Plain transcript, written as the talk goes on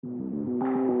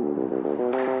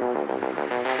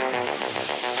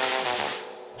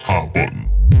Hot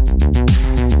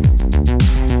Button.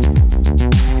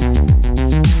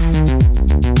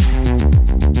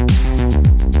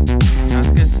 I was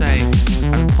gonna say,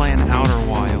 I'm playing Outer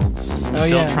Wilds. Oh, Still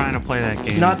yeah. trying to play that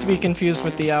game. Not to be confused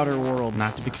with the Outer Worlds.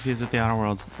 Not to be confused with the Outer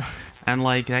Worlds. And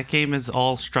like that game is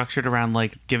all structured around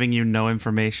like giving you no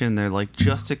information. They're like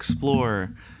just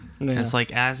explore. Yeah. It's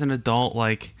like as an adult,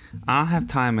 like I don't have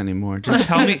time anymore. Just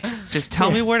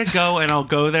tell me where to go, and I'll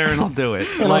go there and I'll do it.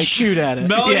 and I'll shoot at it.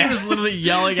 Melody Yeah. was literally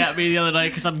yelling at me the other night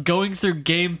because I'm going through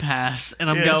Game Pass and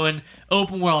I'm Yeah. going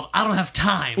open world. I don't have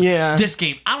time. Yeah. This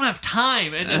game, I don't have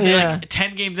time. And then Yeah. like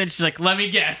 10 games in, she's like, "Let me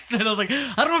guess." And I was like,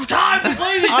 "I don't have time to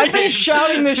play these I've been games."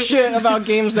 shouting this shit about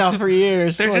games now for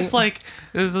years. They're just like,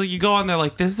 you go on there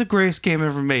like, this is the greatest game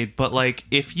ever made, but like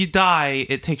if you die,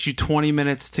 it takes you 20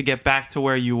 minutes to get back to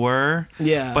where you were.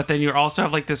 Yeah. But then you also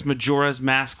have like this Majora's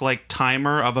Mask like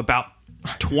timer of about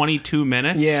 22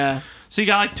 minutes. Yeah. So you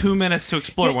got like 2 minutes to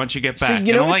explore once you get So, back.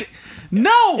 you know and I'm what's- like,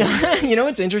 no. You know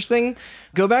what's interesting?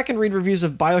 Go back and read reviews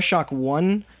of BioShock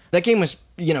 1. That game was,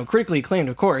 critically acclaimed,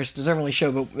 of course, doesn't really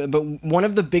show, but one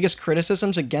of the biggest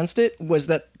criticisms against it was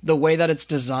that the way that it's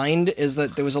designed is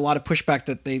that there was a lot of pushback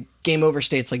that the game over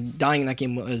states, like dying in that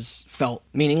game felt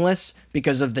meaningless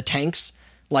because of the tanks.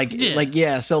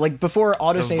 So like before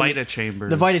auto The saving, Vita chambers.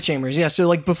 The Vita chambers, yeah. So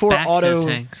like before Back to auto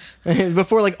tanks.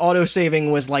 before like auto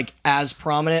saving was like as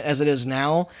prominent as it is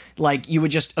now, like you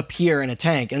would just appear in a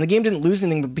tank, and the game didn't lose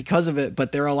anything because of it.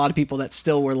 But there are a lot of people that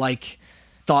still were like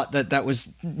thought that was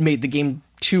made the game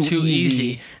too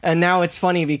easy. And now it's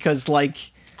funny because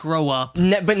like Grow up.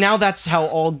 but now that's how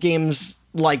all games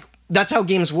that's how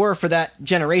games were for that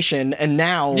generation, and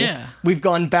now Yeah. we've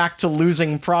gone back to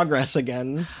losing progress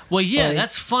again. Well, yeah, Like-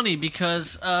 that's funny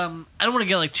because I don't want to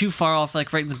get like too far off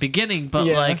like right in the beginning, but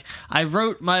Yeah. like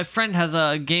my friend has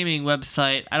a gaming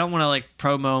website. I don't want to like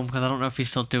promo him because I don't know if he's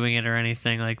still doing it or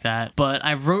anything like that. But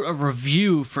I wrote a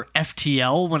review for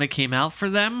FTL when it came out for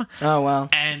them, Oh wow.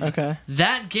 and Okay.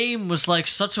 that game was like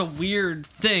such a weird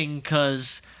thing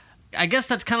because I guess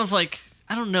that's kind of like.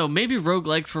 I don't know. Maybe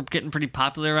roguelikes were getting pretty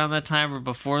popular around that time or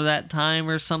before that time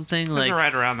or something. It was Like,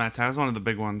 right around that time. It was one of the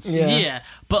big ones. Yeah. yeah,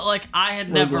 but like I had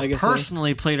Rogue never Legacy.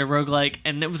 personally played a roguelike,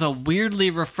 and it was a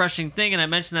weirdly refreshing thing. And I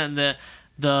mentioned that in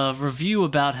the review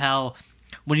about how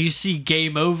when you see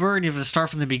game over and you have to start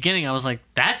from the beginning, I was like,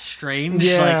 that's strange.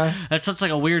 Yeah. Like, that's such like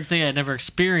a weird thing I never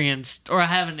experienced, or I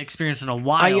haven't experienced in a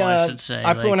while, I should say.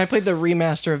 When I played the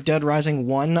remaster of Dead Rising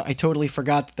 1, I totally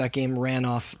forgot that game ran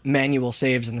off manual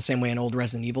saves in the same way an old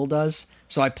Resident Evil does.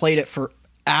 So I played it for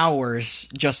hours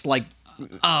just like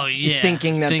oh yeah,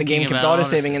 thinking that the game kept about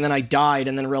auto-saving, and then I died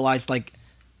and then realized like,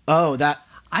 oh, that...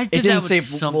 I It did didn't that with save,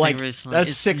 something like, recently. that's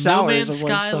It's 6 No hours Man's of,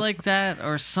 like, Sky stuff. like that,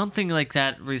 or something like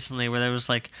that recently, where there was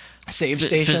like Save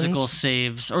stations? physical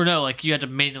saves, or no, like you had to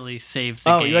manually save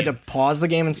the game. You had to pause the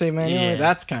game and save manually? Yeah.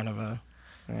 That's kind of a...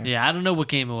 Yeah, I don't know what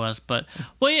game it was, but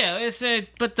well, yeah,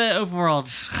 but the open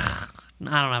worlds. I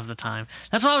don't have the time.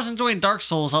 That's why I was enjoying Dark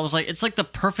Souls. I was like, it's like the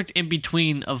perfect in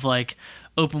between of like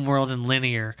open world and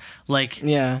linear. Like,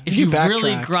 Yeah, if you you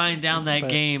really backtrack, grind down that but-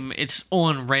 game, it's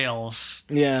on rails.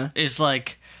 Yeah. It's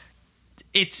like.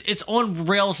 It's on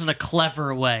rails in a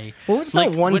clever way. What was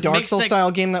Like, that one what Dark makes Souls that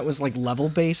style game that was like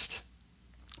level-based?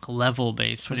 level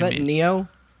based? Was that Neo?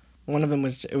 One of them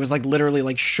was... It was like literally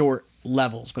like short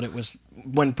levels, but it was...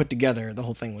 When put together, the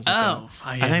whole thing was like Oh,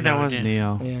 I think that was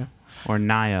Neo. Yeah. Or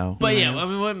Nio. But yeah, I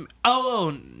mean,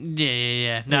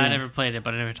 yeah. No, I never played it,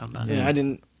 but I never talked about it. Yeah, I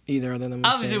didn't either other than...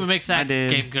 Obviously, what makes that I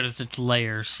did. game good is its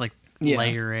layers, like Yeah.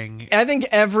 layering. I think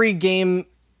every game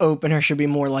opener should be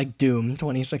more like Doom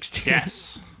 2016.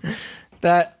 Yes.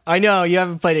 That I know you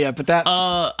haven't played it yet, but that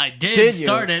I did Did you?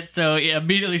 start it, so yeah,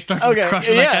 immediately started Okay,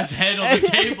 crushing yeah. that guy's head on the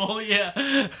table. Yeah.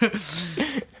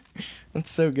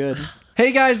 that's so good.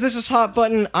 Hey guys, this is Hot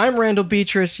Button. I'm Randall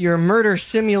Beatrice, your murder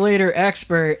simulator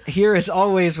expert. Here as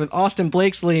always with Austin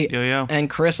Blakesley Yo. and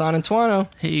Chris Anantuano.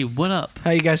 Hey, what up?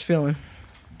 How you guys feeling?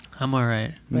 I'm all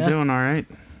right. I'm Yeah. doing all right.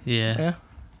 Yeah.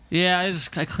 Yeah,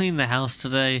 I cleaned the house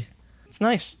today. it's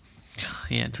nice.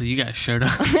 Yeah, until you guys showed up.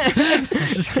 I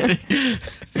was just kidding.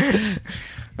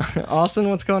 Austin,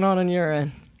 what's going on your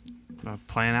end?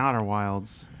 Playing Outer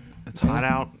Wilds. It's hot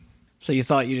out. So you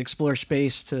thought you'd explore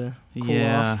space to cool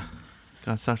Yeah. off?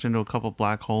 Got sucked into a couple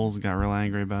black holes. Got real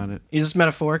angry about it. Is this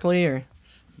metaphorically or?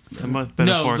 Both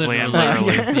metaphorically and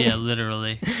literally. literally. Yeah,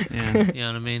 literally. Yeah. You know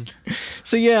what I mean?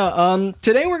 So yeah,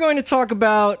 today we're going to talk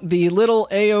about the little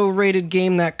AO-rated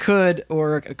game that could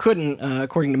or couldn't,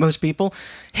 according to most people,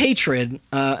 Hatred,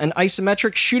 an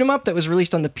isometric shoot-'em-up that was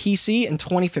released on the PC in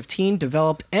 2015,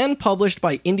 developed and published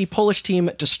by indie Polish team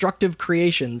Destructive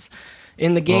Creations.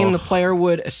 In the game, the player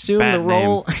would assume the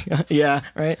role. Yeah,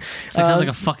 right. Sounds like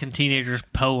a fucking teenager's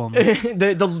poem.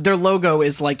 Their logo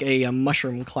is like a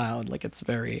mushroom cloud. Like it's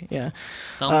very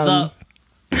Thumbs up.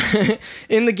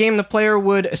 In the game, the player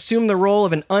would assume the role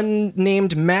of an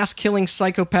unnamed mass-killing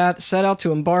psychopath set out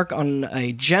to embark on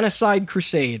a genocide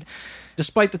crusade.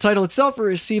 Despite the title itself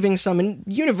receiving some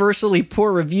universally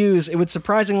poor reviews, it would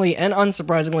surprisingly and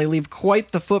unsurprisingly leave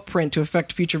quite the footprint to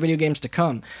affect future video games to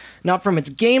come. Not from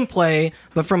its gameplay,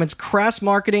 but from its crass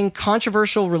marketing,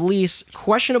 controversial release,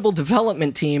 questionable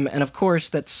development team, and of course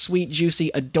that sweet, juicy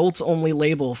adults-only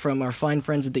label from our fine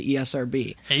friends at the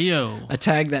ESRB. Heyo. A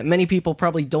tag that many people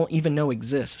probably don't even know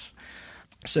exists.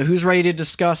 So who's ready to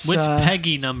discuss... Which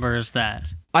Peggy number is that?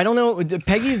 I don't know.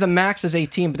 Peggy, the max is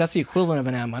 18, but that's the equivalent of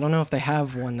an M. I don't know if they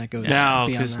have one that goes No,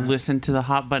 beyond because that. listen to the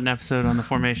Hot Button episode on the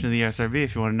formation of the ESRB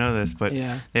if you want to know this. But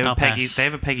Yeah. they have I'll a Peggy. pass. They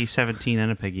have a Peggy 17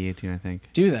 and a Peggy 18, I think.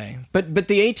 Do they? But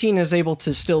the 18 is able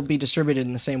to still be distributed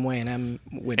in the same way an M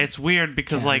would. It's weird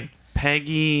because Can. like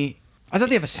Peggy I thought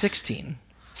they have a 16.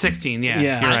 16. Yeah,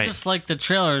 Yeah. you're I right. just like the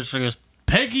trailers where it goes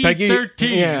Peggy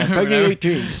 13. Yeah, or Peggy whatever.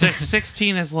 18.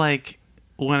 16 is like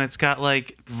when it's got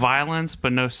like violence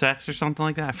but no sex or something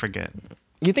like that. I forget.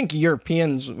 You think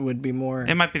Europeans would be more...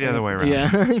 It might be the other way around.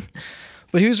 Yeah.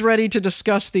 But who's ready to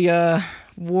discuss the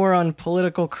war on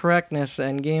political correctness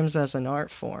and games as an art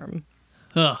form?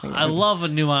 Ugh, I love a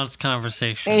nuanced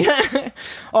conversation.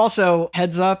 Also,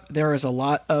 heads up, there is a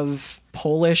lot of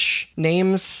Polish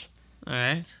names, All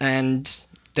right. and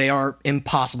they are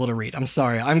impossible to read. I'm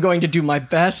sorry. I'm going to do my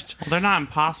best. Well, they're not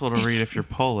impossible to read if you're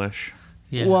Polish.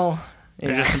 Yeah. Well... They're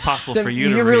Yeah. just impossible for you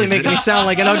to You're read. really making me sound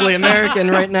like an ugly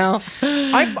American right now.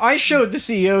 I showed the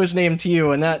CEO's name to you,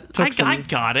 and that took some... I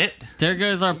got it. there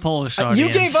goes our Polish audience.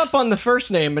 You gave up on the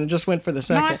first name and just went for the No,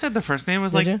 second. I said the first name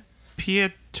was Did like you?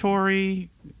 Piotr.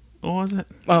 What was it?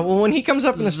 Well, when he comes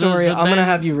up in the story, I'm going to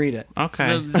have you read it.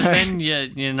 Okay. Then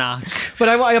you knock. But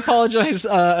I apologize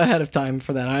ahead of time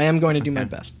for that. I am going to do my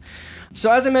best. So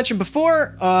as I mentioned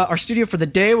before, our studio for the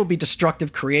day will be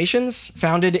Destructive Creations,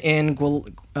 founded in...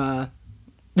 I'm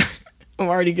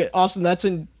already good. Austin, that's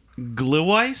in...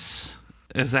 Gluice?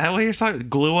 Is that what you're talking?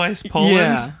 Gluice, Poland?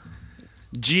 Yeah.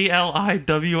 Gliwice.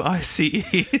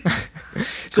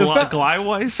 So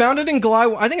Gliwice? Founded in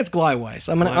I think it's Gliwice.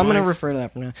 I'm gonna Gliwice? refer to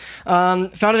that from now.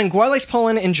 Founded in Gliwice,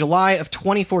 Poland in July of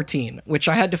 2014, which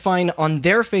I had to find on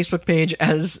their Facebook page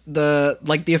as the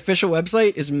official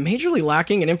website is majorly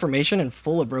lacking in information and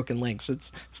full of broken links.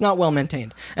 It's not well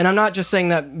maintained, and I'm not just saying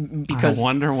that because I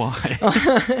wonder why.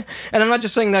 and I'm not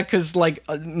just saying that because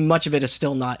much of it is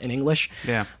still not in English.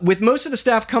 Yeah. With most of the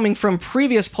staff coming from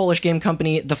previous Polish game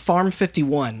company, The Farm 51,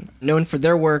 known for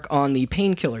their work on the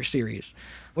Painkiller series,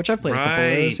 which I've played a couple of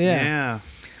those. Yeah.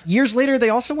 Years later, they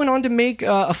also went on to make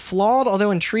a flawed, although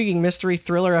intriguing, mystery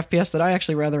thriller FPS that I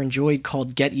actually rather enjoyed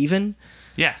called Get Even.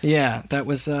 Yes. Yeah, that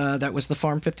was The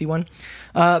Farm 51.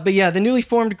 But yeah, the newly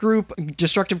formed group,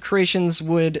 Destructive Creations,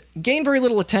 would gain very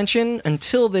little attention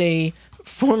until they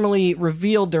formally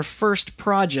revealed their first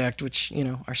project, which,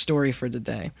 our story for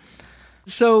today.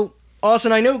 So,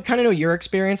 Austin, I kind of know your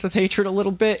experience with Hatred a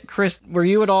little bit. Chris, were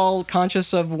you at all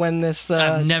conscious of when this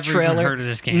I've never trailer... even heard of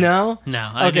this game. No?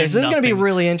 No. Okay, so this is going to be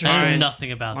really I interesting. know Alright.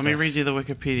 nothing about Let this. me read you the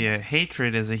Wikipedia.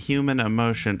 Hatred is a human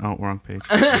emotion. Oh, wrong page.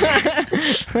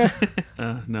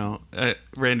 No.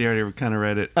 Randy already kind of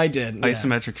read it. I did. Yeah.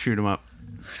 Isometric shoot 'em up.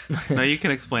 No, you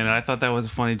can explain it. I thought that was a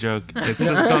funny joke. It's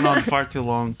just gone on far too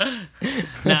long. No,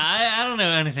 I don't know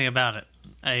anything about it.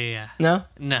 No?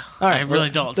 No, All right, I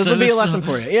really well, don't. this will be a lesson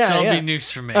for you. Yeah, so it'll yeah. be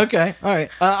news for me. Okay, all right.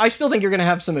 I still think you're going to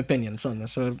have some opinions on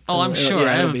this. So Oh, I'm sure. yeah, I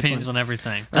have it'll be opinions fun. on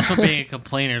everything. That's what being a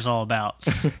complainer is all about.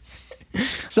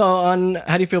 So,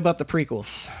 how do you feel about the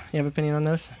prequels? You have opinion on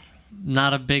those?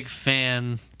 Not a big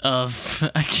fan of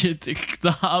I can't think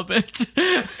The Hobbit.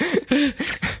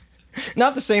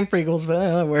 Not the same prequels, but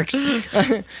that works.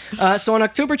 So on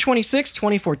October 26,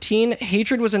 2014,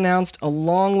 Hatred was announced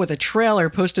along with a trailer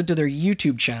posted to their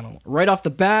YouTube channel. Right off the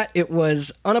bat, it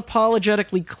was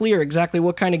unapologetically clear exactly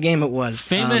what kind of game it was.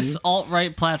 Famous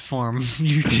alt-right platform,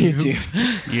 YouTube.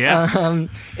 YouTube. Yeah.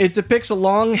 It depicts a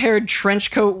long-haired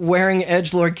trenchcoat-wearing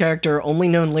edgelord character, only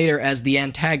known later as the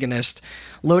antagonist,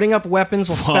 loading up weapons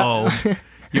while Whoa.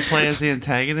 You play as the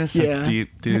antagonist? Yeah. That's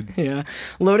deep, dude. Yeah.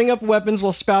 Loading up weapons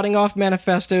while spouting off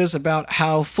manifestos about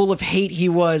how full of hate he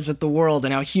was at the world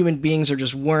and how human beings are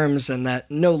just worms and that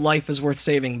no life is worth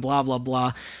saving, blah, blah,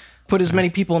 blah. put as many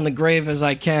people in the grave as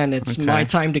I can. It's Okay. my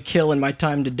time to kill and my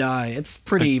time to die. It's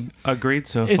pretty. Agreed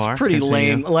so It's far. pretty Continue.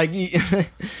 lame. Like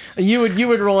you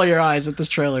would roll your eyes at this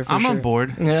trailer. For I'm sure. on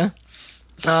board. Yeah.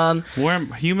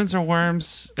 Humans are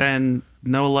worms, and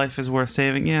no life is worth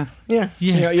saving. Yeah. Yeah.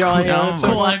 Yeah, You're on, cool. you're on it, so-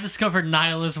 Cool. I discovered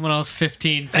nihilism when I was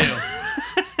 15 too.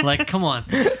 Like, come on.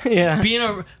 Yeah.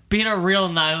 Being a real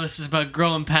nihilist is about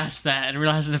growing past that and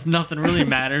realizing if nothing really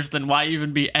matters, then why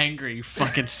even be angry, you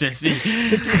fucking sissy?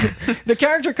 The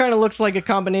character kind of looks like a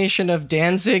combination of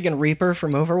Danzig and Reaper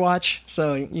from Overwatch.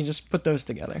 So you just put those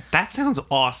together. That sounds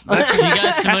awesome. That's, You guys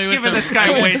that's familiar with giving the, this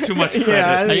guy way too much credit. Yeah,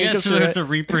 I Are think you guys that's familiar right. with the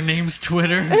Reaper names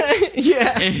Twitter?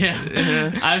 Yeah.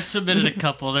 Yeah. I've submitted a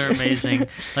couple. They're amazing.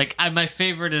 Like, my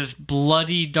favorite is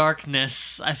Bloody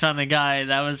Darkness. I found a guy,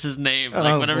 that was his name. Like,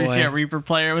 Oh, whenever you boy. see a Reaper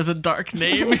player with a dark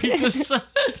name, he just...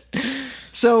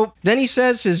 So then he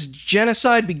says his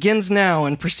genocide begins now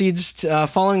and proceeds to,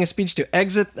 following a speech to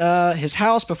exit his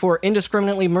house before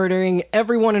indiscriminately murdering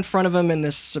everyone in front of him in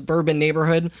this suburban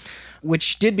neighborhood,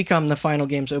 which did become the final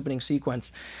game's opening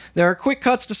sequence. There are quick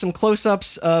cuts to some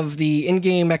close-ups of the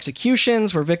in-game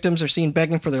executions where victims are seen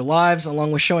begging for their lives,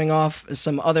 along with showing off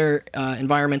some other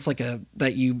environments like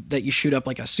that you shoot up,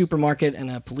 like a supermarket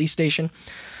and a police station.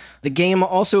 The game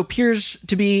also appears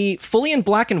to be fully in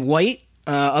black and white,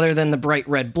 other than the bright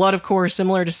red blood, of course,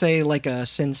 similar to, say, like a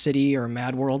Sin City or a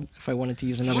Mad World, if I wanted to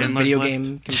use another Schindler's video List.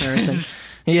 game comparison.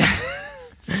 Yeah.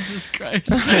 Jesus Christ.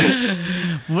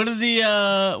 What are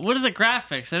the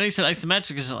graphics? I know you said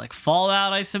isometric. Is it like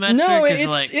Fallout isometric? No, is it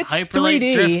it's like Hyper Light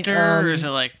 3D, Drifter? Or is it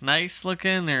like nice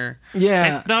looking? Or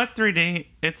Yeah. It's 3D.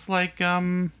 It's like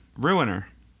Ruiner.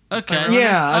 okay.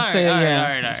 Yeah, I'd All say right, all yeah.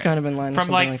 right, all It's right. kind of in line with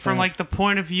something From like the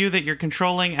point of view that you're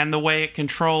controlling and the way it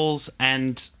controls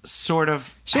and sort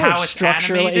of sort how of it's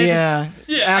structurally, animated.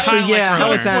 yeah. Actually, kinda like yeah, how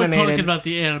Ruiner. it's We're animated. talking about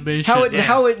the animation.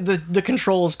 How the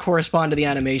controls correspond to the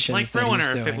animations Like that he's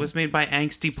Ruiner, doing. if it was made by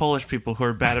angsty Polish people who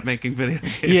are bad at making video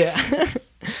games. Yeah.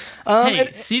 Hey,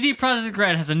 CD Projekt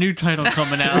Red has a new title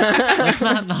coming out. Let's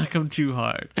not knock them too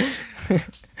hard.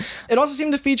 It also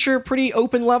seemed to feature pretty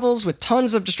open levels with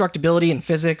tons of destructibility and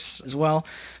physics as well.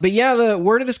 But yeah, the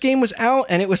word of this game was out,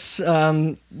 and it was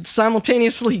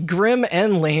simultaneously grim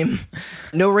and lame.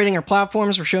 No rating or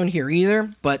platforms were shown here either,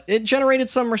 but it generated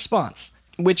some response,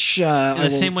 which In I the will-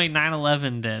 same way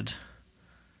 9/11 did.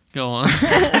 Go on.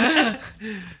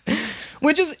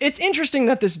 Which is, it's interesting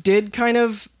that this did kind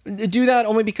of do that,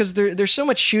 only because there's so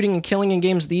much shooting and killing in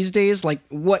games these days. Like,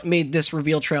 what made this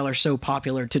reveal trailer so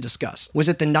popular to discuss? Was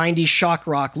it the 90s shock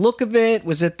rock look of it?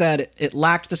 Was it that it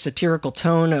lacked the satirical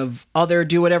tone of other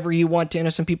do whatever you want to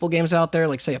innocent people games out there,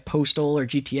 like, say, a Postal or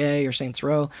GTA or Saints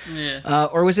Row? Yeah.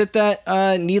 Or was it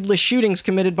that needless shootings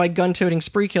committed by gun-toting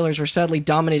spree killers were sadly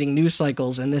dominating news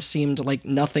cycles, and this seemed like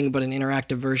nothing but an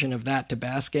interactive version of that to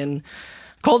bask in?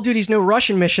 Call of Duty's No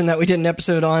Russian mission that we did an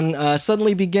episode on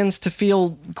suddenly begins to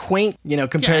feel quaint, Yeah, I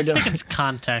compared think to... it's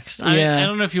context. Yeah. I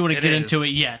don't know if you want to It get is. into it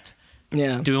yet.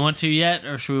 Yeah. Do we want to yet,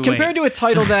 or should we Compared wait? to a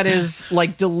title that is,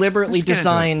 like, deliberately Let's get into it.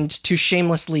 designed to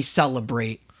shamelessly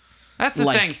celebrate. That's the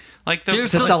Like, thing. Like the, There's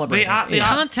To the- celebrate the, it, the, yeah.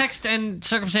 Context and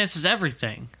circumstances,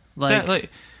 everything.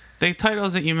 the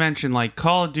titles that you mentioned, like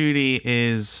Call of Duty,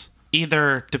 is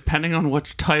either, depending on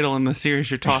which title in the series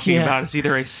you're talking Yeah. about, it's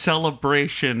either a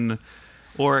celebration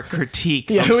or a critique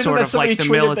Yeah, of who is it sort that of somebody like the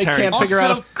tweeted military. they can't figure out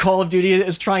Also- if Call of Duty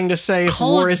is trying to say if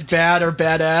Call war of- is bad or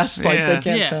badass? Like, Yeah. they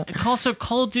can't yeah. tell. Also,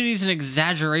 Call of Duty is an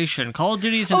exaggeration. Call of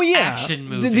Duty is an Oh, yeah. action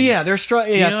movie. Yeah, they're you it's know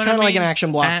kind what of I like an mean?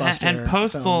 action blockbuster. and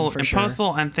Postal film, for and sure.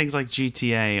 Postal and things like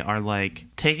GTA are like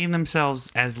taking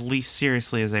themselves as least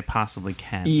seriously as they possibly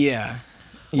can. Yeah.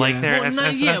 Like Yeah. they're Well, as, no,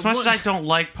 as, yeah, as much what- as I don't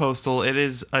like Postal, it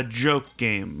is a joke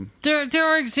game. There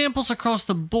are examples across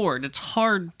the board. It's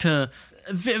hard to...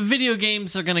 video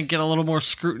games are going to get a little more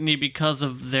scrutiny because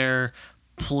of their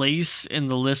place in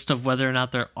the list of whether or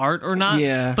not they're art or not.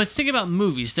 Yeah. But think about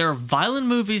movies. There are violent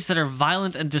movies that are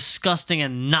violent and disgusting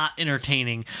and not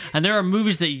entertaining. And there are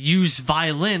movies that use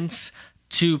violence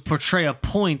to portray a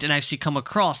point and actually come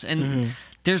across. And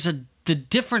there's the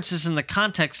differences in the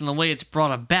context and the way it's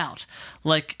brought about.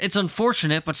 Like, it's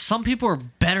unfortunate, but some people are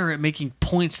better at making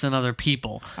points than other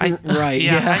people. Right,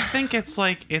 Yeah, yeah. I think it's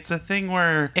like it's a thing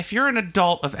where if you're an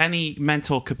adult of any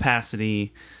mental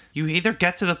capacity, you either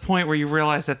get to the point where you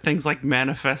realize that things like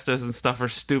manifestos and stuff are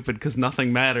stupid because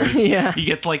nothing matters. Yeah. You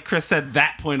get to, like Chris said,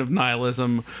 that point of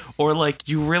nihilism, or like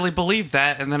you really believe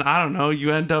that, and then I don't know,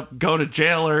 you end up going to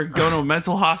jail or going to a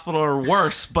mental hospital or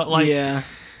worse. But like, Yeah.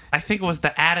 I think it was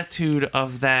the attitude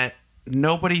of that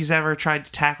nobody's ever tried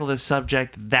to tackle this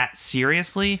subject that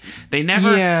seriously. They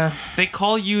never. Yeah. They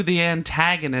call you the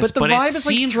antagonist, But the vibe it is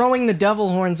seems, like throwing the devil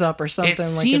horns up or something. it like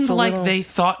seemed it's a like little... they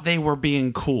thought they were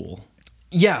being cool.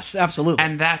 Yes, absolutely.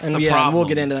 And that's the And problem. we'll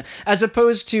get into that. As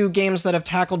opposed to games that have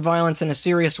tackled violence in a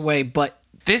serious way, but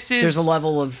This is there's a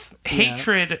level of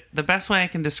hatred. The best way I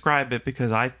can describe it,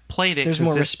 because I played it, There's 'cause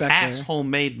more this respect there. asshole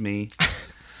made me.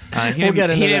 He We'll didn't, get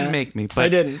into he didn't that. make me, but I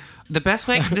didn't. The best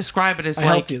way I can describe it is I like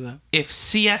helped you, though. if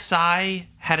CSI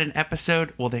had an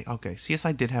episode. Well,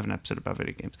 CSI did have an episode about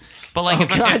video games, but like Oh,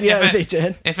 if, God, if, yeah, if, they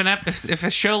did. If a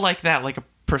show like that, like a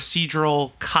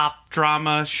procedural cop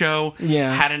drama show,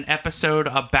 Yeah. had an episode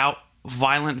about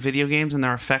violent video games and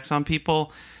their effects on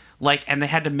people, like, and they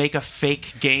had to make a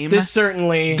fake game, This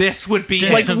certainly... this would be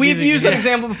like, it. we've used that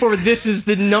example before, but this is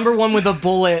the number one with a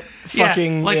bullet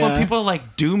fucking... like when people are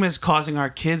like, Doom is causing our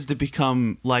kids to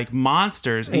become like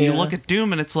monsters, and you Yeah. look at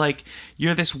Doom and it's like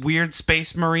you're this weird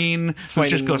space marine who just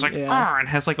Fighting, goes like yeah. "Arr," and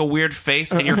has like a weird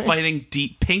face, and you're fighting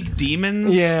pink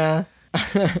demons. Yeah.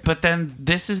 But then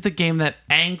this is the game that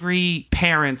angry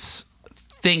parents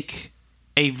think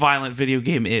a violent video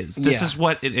game is. This Yeah. is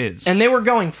what it is. And they were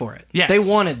going for it. Yes. They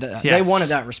wanted that. Yes. They wanted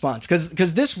that response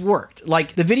because this worked.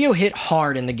 Like the video hit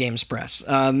hard in the games press.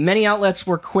 Many outlets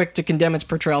were quick to condemn its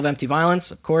portrayal of empty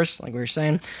violence, of course, like we were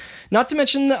saying. Not to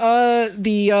mention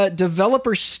the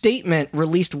developer statement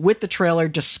released with the trailer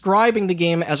describing the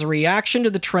game as a reaction to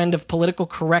the trend of political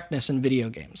correctness in video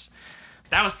games.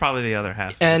 that was probably the other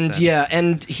half. And then. yeah,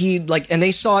 and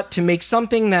they sought to make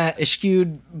something that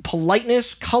eschewed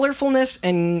politeness, colorfulness,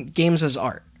 and games as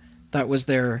art. That was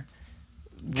their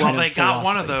Well, kind of they got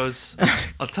one of philosophy.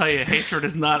 those. I'll tell you, hatred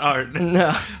is not art.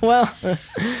 No, well,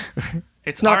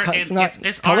 It's not art. co- In, it's not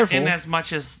it's art colorful. in as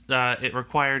much as it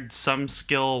required some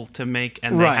skill to make,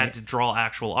 and they Right. had to draw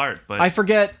actual art. But I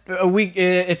forget.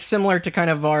 It's similar to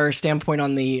kind of our standpoint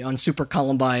on Super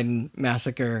Columbine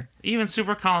Massacre. even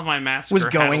Super Columbine Massacre Was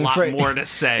had going a lot for- more to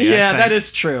say. I Yeah, think. that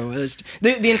is true.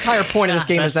 The entire point of this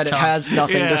game is that That's it tough. has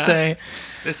nothing Yeah. to say.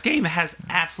 This game has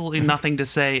absolutely nothing to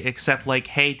say except like,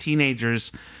 hey,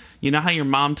 teenagers. You know how your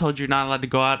mom told you you're not allowed to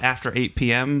go out after 8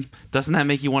 p.m.? Doesn't that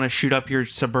make you want to shoot up your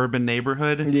suburban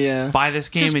neighborhood? Yeah. Buy this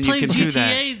game Just and you play can do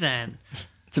that. GTA then.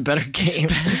 It's a better game.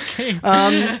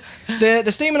 Okay.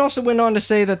 The statement also went on to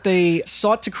say that they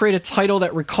sought to create a title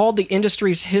that recalled the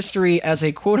industry's history as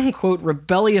a quote-unquote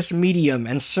rebellious medium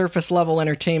and surface-level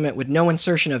entertainment with no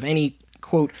insertion of any,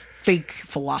 quote, fake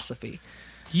philosophy.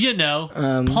 You know,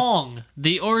 Pong,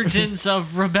 the origins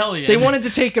of rebellion. They wanted to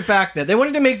take it back then. They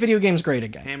wanted to make video games great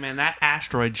again. Hey, man, that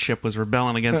asteroid ship was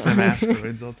rebelling against them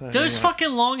asteroids, I'll tell you Those what.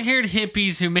 fucking long-haired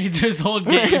hippies who made those old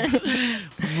games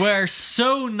were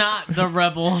so not the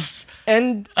rebels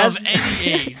And of as,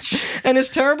 any age. and as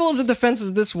terrible as a defense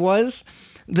as this was,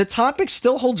 the topic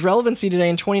still holds relevancy today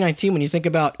in 2019 when you think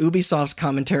about Ubisoft's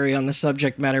commentary on the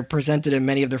subject matter presented in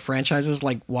many of their franchises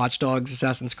like Watch Dogs,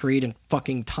 Assassin's Creed, and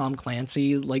fucking Tom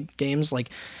Clancy like games. Like,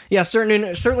 yeah,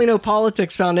 certainly no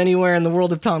politics found anywhere in the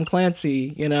world of Tom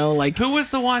Clancy. You know, like Who was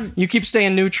the one? you keep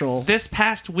staying neutral. This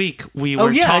past week, we were Oh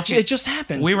yeah, talking. it just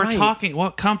happened. we were right. talking.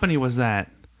 What company was that?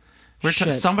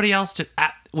 Shit. Somebody else.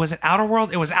 Was it Outer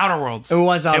Worlds? It was Outer Worlds. It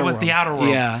was Outer It was the Worlds. Outer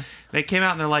Worlds. Yeah. They came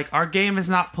out and they're like, our game is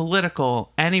not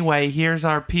political. Anyway, here's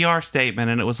our PR statement.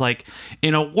 And it was like,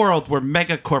 in a world where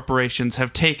mega corporations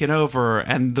have taken over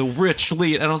and the rich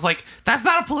lead. And I was like, that's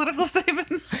not a political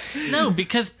statement. No,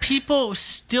 because people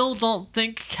still don't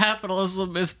think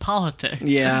capitalism is politics.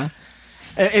 Yeah.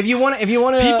 If you want to,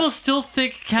 People still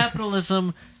think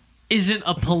capitalism isn't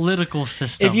a political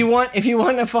system. if you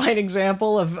want to find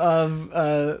example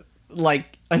of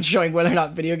like showing whether or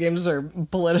not video games are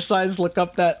politicized, look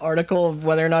up that article of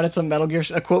whether or not it's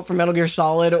a quote from Metal Gear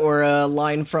Solid or a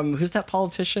line from who's that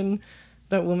politician,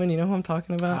 that woman, you know who I'm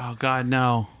talking about? Oh, God,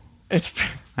 no. It's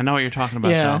I know what you're talking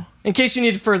about, yeah. though. In case you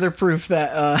need further proof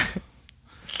that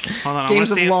Hold on, games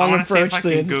have long approached I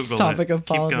the can Google topic it. of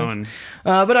politics. Keep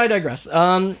going. But I digress.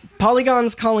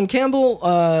 Polygon's Colin Campbell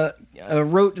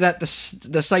wrote that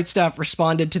the site staff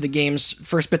responded to the game's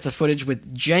first bits of footage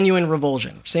with genuine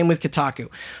revulsion. Same with Kotaku,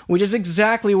 which is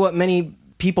exactly what many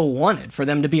people wanted, for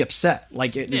them to be upset.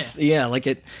 Like it's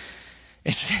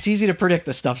easy to predict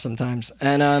this stuff sometimes.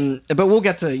 And but we'll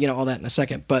get to all that in a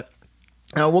second. But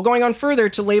well, going on further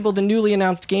to label the newly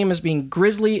announced game as being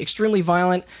grisly, extremely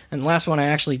violent, and the last one I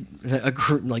actually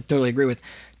totally agree with,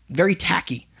 very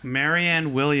tacky.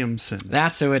 Marianne Williamson.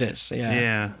 That's who it is.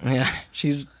 Yeah. Yeah.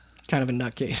 She's kind of a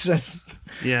nutcase.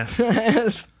 Yes.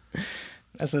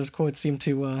 As those quotes seem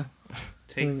to.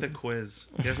 Take the quiz.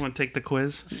 You guys want to take the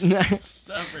quiz?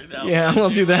 Stop right now. Yeah, we'll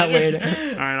do that later.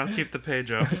 All right, I'll keep the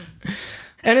page up.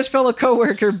 And his fellow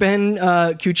coworker Ben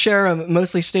Kuchera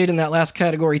mostly stayed in that last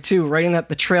category too, writing that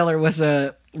the trailer was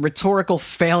a rhetorical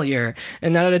failure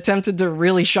and that it attempted to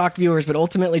really shock viewers, but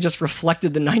ultimately just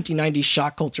reflected the 1990s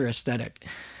shock culture aesthetic.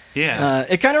 Yeah.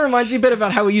 It kind of reminds me a bit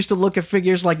about how we used to look at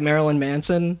figures like Marilyn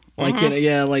Manson. Like, you know,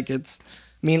 yeah, like it's.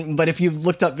 I mean, but if you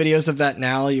looked up videos of that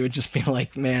now, you would just be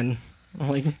like, man,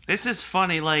 like. This is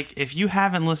funny. Like, if you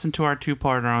haven't listened to our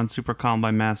two-parter on Super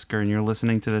Columbine Massacre and you're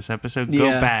listening to this episode,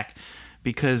 go back,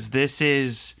 because this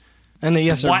is and the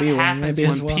ESRB what one happens maybe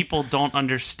when as well. people don't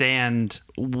understand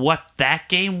what that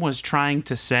game was trying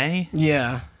to say.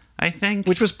 Yeah, I think,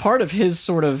 which was part of his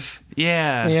sort of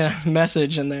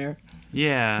message in there.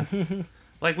 Yeah.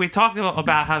 Like, we talked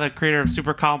about how the creator of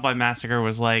Super Columbine Massacre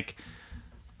was like,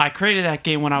 I created that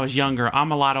game when I was younger.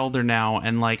 I'm a lot older now,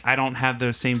 and, like, I don't have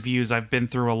those same views. I've been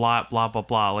through a lot, blah, blah,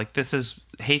 blah. Like,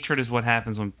 hatred is what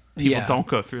happens when people don't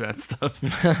go through that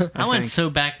stuff. I went so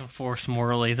back and forth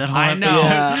morally that whole I know. episode.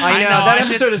 Yeah, I know. That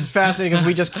episode is fascinating because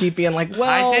we just keep being like,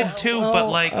 well... I did too, but,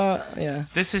 like, yeah.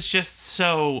 This is just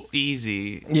so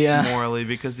easy morally,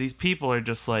 because these people are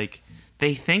just, like...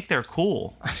 They think they're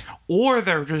cool, or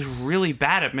they're just really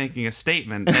bad at making a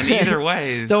statement. And either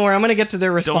way, don't worry, I'm going to get to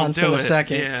their response in a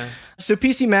second. Yeah. So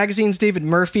PC Magazine's David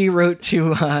Murphy wrote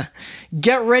to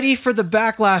get ready for the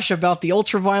backlash about the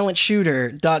ultra-violent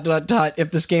shooter, ...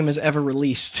 if this game is ever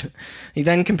released. He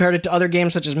then compared it to other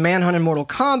games such as Manhunt and Mortal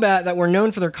Kombat that were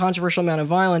known for their controversial amount of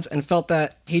violence and felt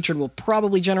that hatred will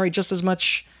probably generate just as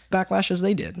much backlash as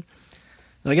they did.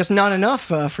 I guess not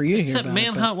enough for you to hear Except about.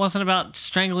 Manhunt wasn't about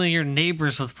strangling your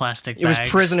neighbors with plastic bags. It was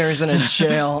prisoners in a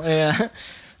jail. Yeah.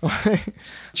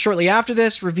 Shortly after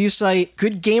this, review site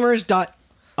goodgamers.us.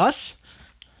 Is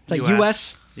that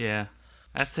US? Yeah.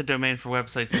 That's the domain for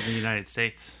websites in the United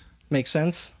States. Makes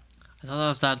sense. I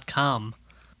thought that was .com.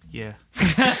 Yeah.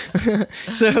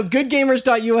 So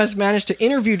goodgamers.us managed to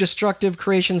interview Destructive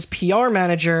Creations PR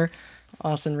manager.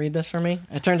 Austin, read this for me.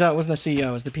 It turns out it wasn't the CEO,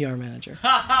 it was the PR manager.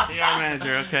 PR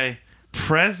manager, okay.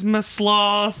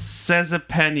 Presmislaw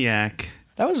Sezapeniak.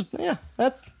 That was,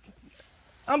 that's...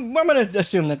 I'm going to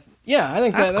assume that, I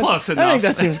think that's close enough. I think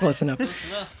that seems close enough.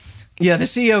 Yeah, the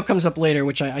CEO comes up later,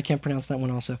 which I can't pronounce that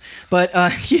one also. But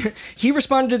he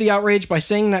responded to the outrage by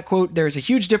saying that, quote, there is a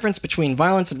huge difference between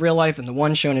violence in real life and the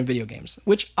one shown in video games.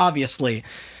 Which, obviously...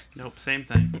 Nope, same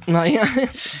thing.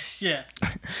 Yeah.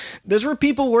 Those were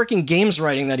people working games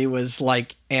writing that he was,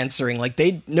 like, answering. Like,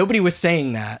 nobody was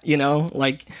saying that, you know?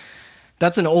 Like,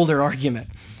 that's an older argument.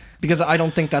 Because I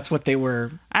don't think that's what they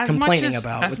were complaining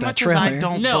about with that trailer.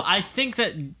 I think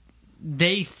that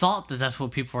they thought that that's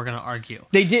what people were going to argue.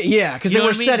 They did, yeah, because they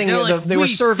were setting it, they were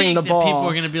serving the ball. People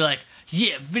were going to be like,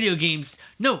 yeah, video games,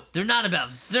 no, they're not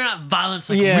violence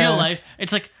like real life.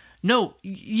 It's like, no,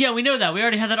 yeah, we know that. We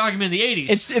already had that argument in the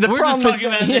 80s. We're just talking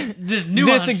about this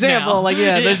nuance this example, now. like,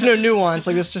 there's no nuance.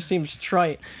 Like, this just seems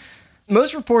trite.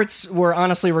 Most reports were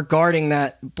honestly regarding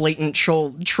that blatant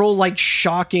troll-like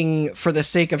shocking for the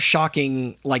sake of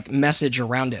shocking, like, message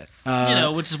around it.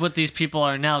 Which is what these people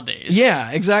are nowadays. Yeah,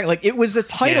 exactly. Like, it was a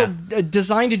title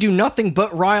designed to do nothing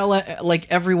but rile,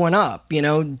 like, everyone up, you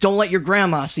know? Don't let your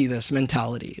grandma see this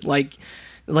mentality.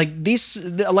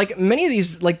 Like many of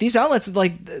these, like these outlets,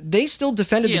 like they still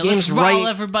defended the game's right. Rile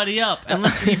everybody up, and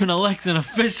let's even elect an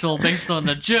official based on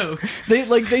the joke.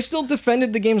 They still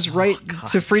defended the game's right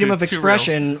to freedom of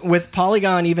expression, with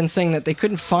Polygon even saying that they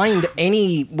couldn't find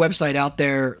any website out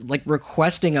there like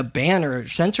requesting a ban or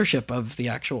censorship of the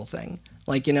actual thing.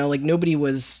 Like, you know, like nobody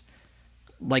was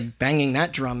like banging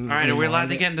that drum. All right, are we allowed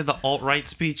to get into the alt-right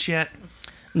speech yet?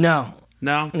 No.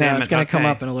 No? No, it's going to come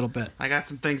up in a little bit. I got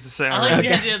some things to say I already. like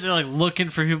the idea they're like looking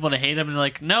for people to hate them, and they're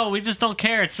like, no, we just don't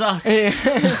care. It sucks.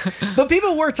 But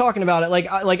people were talking about it.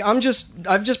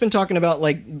 I've just been talking about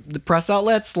like the press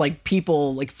outlets, like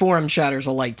people, like forum chatters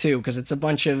alike too, because it's a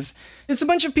bunch of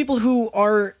people who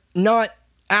are not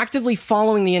actively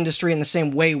following the industry in the same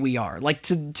way we are. Like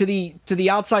to the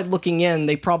outside looking in,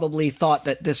 they probably thought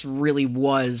that this really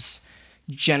was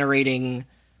generating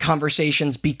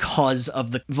conversations because of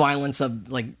the violence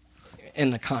of like in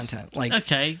the content. Like,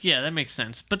 okay, yeah, that makes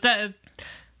sense, but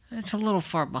it's a little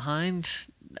far behind.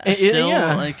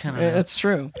 That's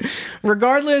true.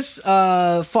 Regardless,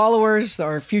 followers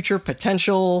or future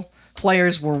potential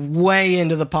players were way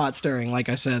into the pot stirring. Like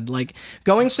I said, like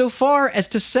going so far as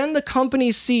to send the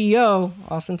company's CEO,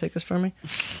 Austin, take this from me,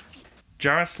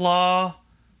 Jaroslaw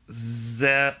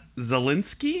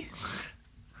Zelensky.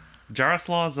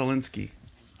 Jaroslaw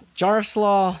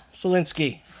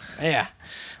Zelensky. Yeah.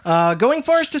 Going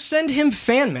far as to send him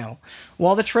fan mail.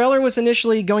 While the trailer was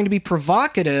initially going to be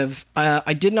provocative,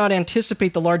 I did not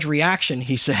anticipate the large reaction,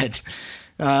 he said.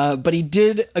 But he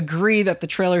did agree that the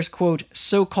trailer's, quote,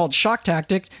 so-called shock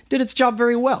tactic did its job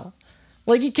very well.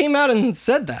 Like, he came out and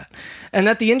said that. And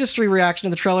that the industry reaction to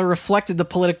the trailer reflected the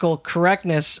political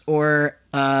correctness or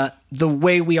the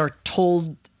way we are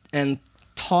told and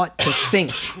taught to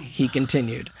think, he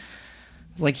continued.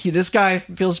 It's like, this guy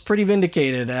feels pretty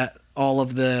vindicated at all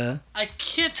of the... I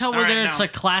can't tell whether it's a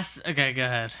class... Okay, go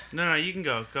ahead. No, you can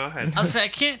go. Go ahead. I was saying,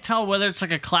 I can't tell whether it's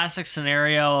like a classic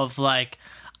scenario of like,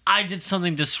 I did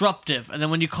something disruptive, and then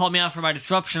when you call me out for my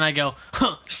disruption, I go,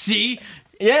 huh, see?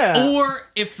 Yeah. Or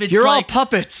if it's You're like... all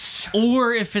puppets.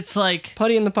 Or if it's like...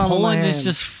 Putty in the palm of my Poland hand. is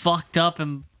just fucked up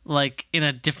and like in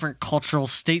a different cultural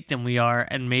state than we are,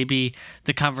 and maybe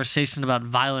the conversation about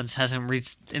violence hasn't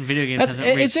reached in video games. Hasn't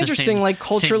reached It's the interesting. same- Like,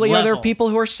 culturally, same are there level. people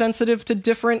who are sensitive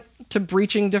to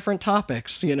breaching different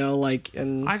topics? You know, like,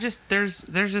 and there's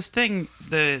this thing,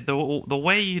 the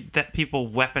way that people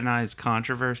weaponize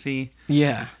controversy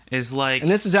yeah, is like, and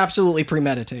this is absolutely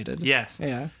premeditated. yes,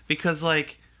 Yeah. because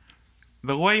like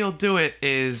the way you'll do it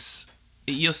is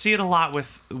you'll see it a lot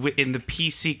in the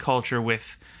PC culture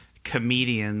with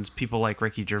comedians, people like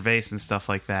Ricky Gervais and stuff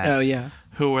like that. Oh yeah,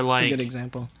 Who are like, that's a good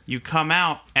example. you come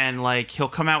out and like he'll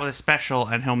come out with a special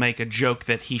and he'll make a joke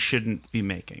that he shouldn't be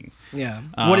making. Yeah.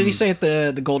 What did he say at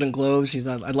the Golden Globes? He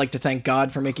thought, I'd like to thank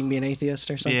God for making me an atheist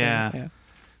or something. Yeah.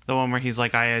 The one where he's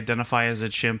like, I identify as a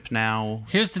chimp now.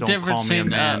 Here's the Don't difference call me a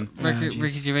between man.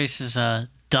 Ricky Gervais is a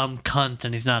dumb cunt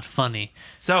and he's not funny.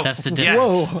 So That's the yes.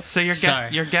 difference. Whoa. So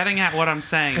Sorry. you're getting at what I'm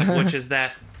saying, which is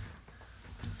that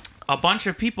a bunch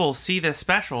of people see this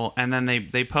special and then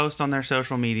they post on their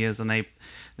social medias and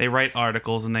they write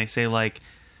articles and they say like,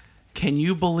 can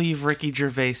you believe Ricky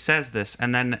Gervais says this?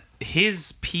 And then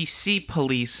his PC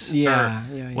police, Yeah,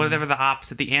 or yeah, yeah. whatever the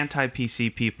opposite, the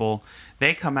anti-PC people,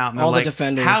 they come out and they're All the like,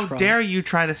 defenders, how probably. dare you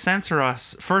try to censor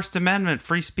us? First Amendment,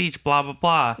 free speech, blah, blah,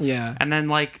 blah. Yeah. And then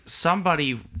like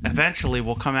somebody eventually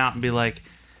will come out and be like,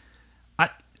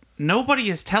 nobody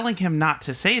is telling him not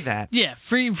to say that. Yeah,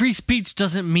 free speech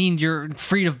doesn't mean you're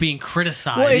free of being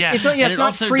criticized. Well, Yeah. it's And not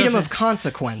also freedom doesn't- of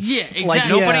consequence. Yeah, Like,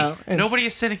 exactly. yeah, it's- Nobody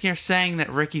is sitting here saying that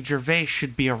Ricky Gervais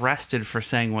should be arrested for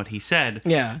saying what he said.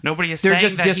 Yeah. Nobody is They're saying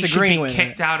just that he disagreeing should with be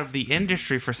kicked it. out of the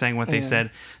industry for saying what they Yeah. said.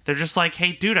 They're just like,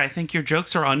 hey, dude, I think your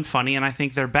jokes are unfunny and I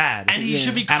think they're bad. And he Yeah.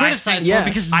 should be And I criticized think- for Yes. it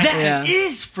because I- that Yeah.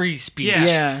 is free speech. yeah.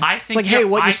 Yeah. I It's think like, hey,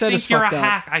 what you said is you're fucked a up.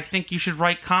 hack. I think you should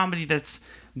write comedy that's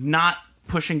not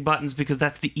pushing buttons because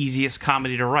that's the easiest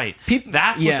comedy to write. That's what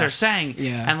they're Yes. saying.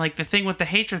 Yeah. And like the thing with the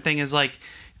hatred thing is like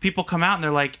people come out and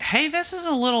they're like, hey, this is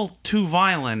a little too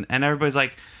violent. And everybody's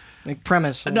like, like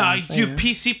premise. for no, once, you yeah.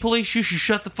 PC police, you should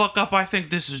shut the fuck up. I think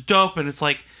this is dope. And it's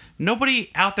like,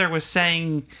 nobody out there was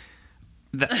saying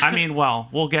that. I mean, well,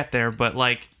 we'll get there. But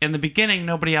like in the beginning,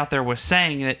 nobody out there was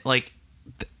saying that, like,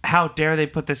 how dare they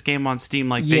put this game on Steam?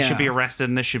 Like, they Yeah. should be arrested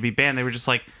and this should be banned. They were just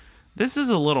like, this is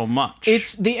a little much.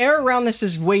 It's the air around this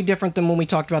is way different than when we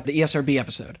talked about the ESRB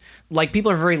episode. Like, people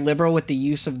are very liberal with the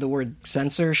use of the word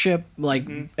censorship. Like,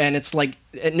 and it's like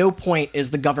at no point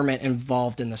is the government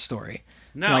involved in the story.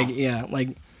 No. Like, yeah,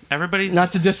 like Everybody's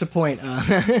not to disappoint.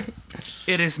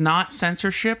 It is not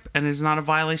censorship and it is not a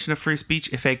violation of free speech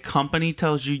if a company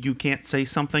tells you you can't say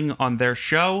something on their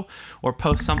show or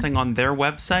post something on their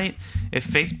website. If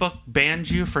Facebook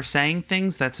bans you for saying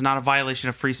things, that's not a violation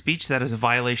of free speech. That is a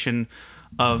violation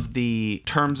of the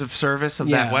terms of service of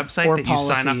that Yeah, website or that you sign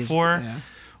up policies, for yeah.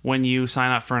 when you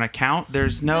sign up for an account.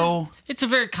 There's no... It's a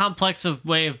very complex of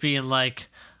way of being like,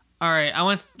 all right,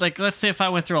 let's say if I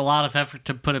went through a lot of effort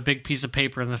to put a big piece of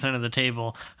paper in the center of the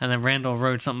table and then Randall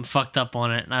wrote something fucked up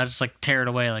on it and I just like tear it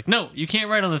away like, no, you can't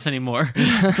write on this anymore.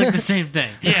 It's like the same thing.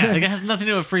 Yeah. Like it has nothing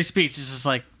to do with free speech. It's just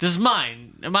like, this is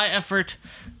mine, my effort,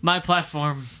 my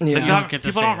platform. Yeah. You The don't get to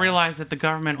People say don't that. realize that the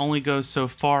government only goes so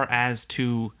far as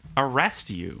to arrest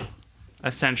you,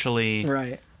 essentially.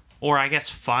 right. Or I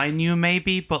guess fine you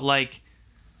maybe, but like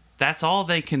that's all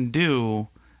they can do.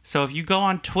 So if you go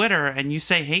on Twitter and you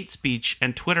say hate speech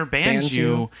and Twitter bans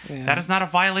you, yeah. that is not a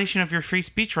violation of your free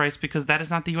speech rights because that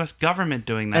is not the US government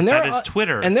doing that. And That is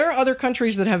Twitter. And there are other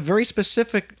countries that have very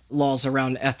specific laws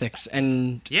around ethics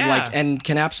and Yeah. and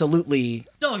can absolutely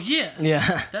Oh, yeah.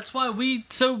 yeah. That's why we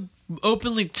so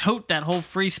openly tote that whole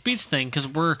free speech thing because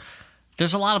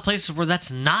there's a lot of places where that's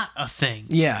not a thing.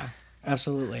 Yeah.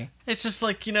 Absolutely. It's just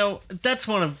like, that's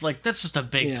that's just a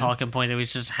big Yeah. talking point that we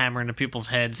should just hammer into people's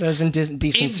heads. There's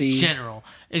indecency. In general.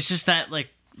 It's just that, like,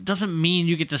 doesn't mean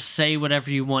you get to say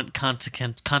whatever you want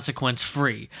consequence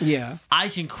free. Yeah. I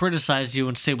can criticize you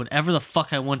and say whatever the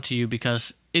fuck I want to you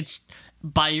because it's,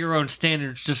 by your own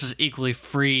standards, just as equally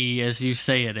free as you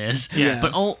say it is. Yes.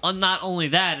 But not only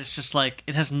that, it's just like,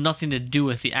 it has nothing to do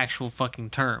with the actual fucking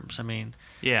terms. I mean,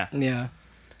 yeah. Yeah.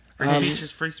 Free speech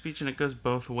is free speech, and it goes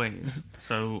both ways.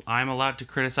 So I'm allowed to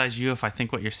criticize you if I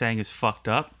think what you're saying is fucked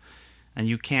up, and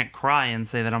you can't cry and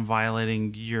say that I'm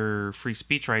violating your free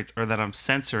speech rights or that I'm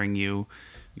censoring you,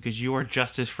 because you are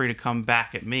just as free to come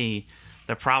back at me.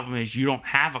 The problem is you don't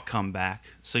have a comeback,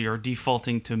 so you're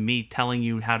defaulting to me telling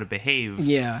you how to behave.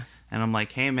 Yeah. And I'm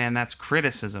like, hey, man, that's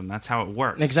criticism. That's how it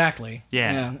works. Exactly.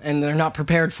 Yeah. And they're not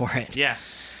prepared for it.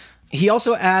 Yes. He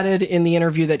also added in the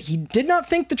interview that he did not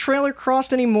think the trailer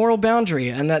crossed any moral boundary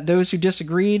and that those who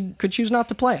disagreed could choose not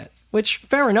to play it. Which,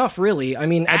 fair enough, really. I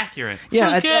mean... Accurate.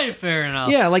 Fair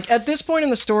enough. Yeah, like, at this point in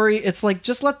the story, it's like,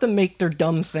 just let them make their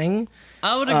dumb thing.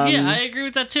 I agree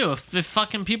with that, too. If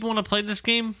fucking people want to play this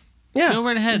game, Yeah, go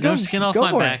right ahead. No skin off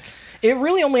my back. It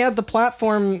really only had the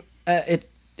platform,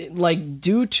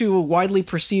 due to a widely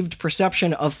perceived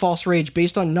perception of false rage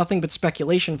based on nothing but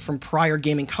speculation from prior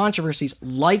gaming controversies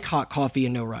like Hot Coffee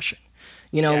and No Russian.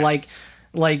 You know, Yes.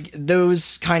 like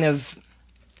those kind of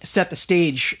set the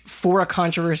stage for a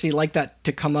controversy like that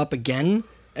to come up again,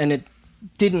 and it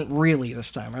didn't really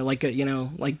this time. Or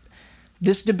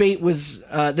this debate was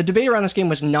the debate around this game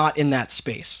was not in that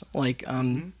space.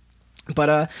 But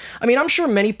I mean, I'm sure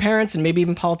many parents and maybe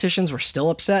even politicians were still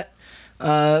upset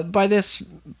by this,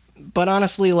 but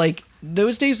honestly, like,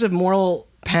 those days of moral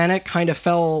panic kind of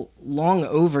fell long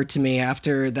over to me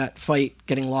after that fight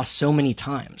getting lost so many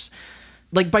times.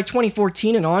 Like, by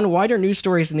 2014 and on, wider news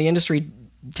stories in the industry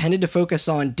tended to focus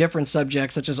on different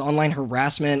subjects such as online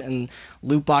harassment and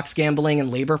loot box gambling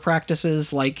and labor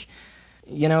practices. Like,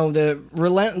 you know, the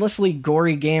relentlessly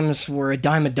gory games were a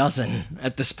dime a dozen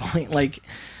at this point. Like,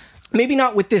 maybe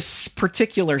not with this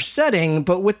particular setting,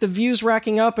 but with the views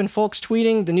racking up and folks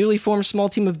tweeting, the newly formed small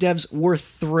team of devs were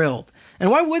thrilled.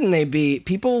 And why wouldn't they be?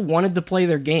 People wanted to play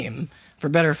their game, for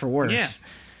better or for worse.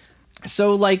 Yeah.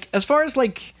 So, like, as far as,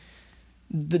 like,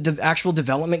 the actual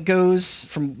development goes,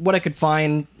 from what I could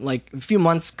find, like, a few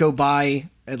months go by,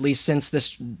 at least since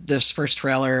this first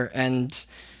trailer, and,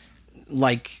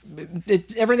 like,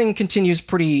 everything continues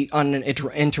pretty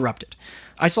uninterrupted.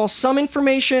 I saw some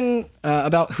information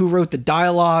about who wrote the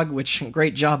dialogue, which,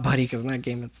 great job, buddy, because in that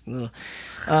game it's...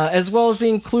 as well as the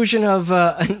inclusion of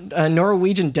a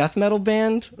Norwegian death metal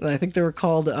band. I think they were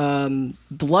called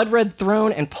Blood Red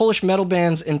Throne, and Polish metal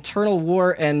bands Internal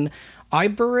War and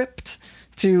Ibeript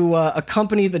to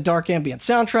accompany the dark ambient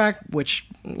soundtrack, which,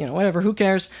 you know, whatever, who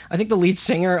cares? I think the lead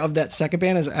singer of that second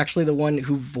band is actually the one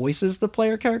who voices the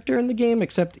player character in the game,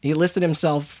 except he listed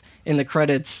himself in the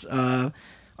credits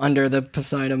under the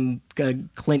pseudonym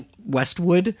Clint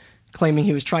Westwood, claiming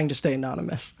he was trying to stay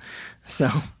anonymous. So,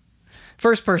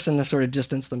 first person to sort of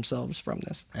distance themselves from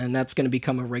this. And that's going to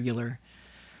become a regular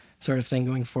sort of thing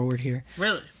going forward here.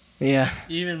 Really? Yeah.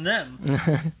 Even them?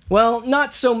 Well,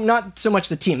 not so much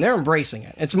the team. They're embracing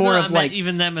it. It's more of like...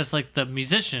 even them as like the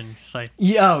musicians. Like...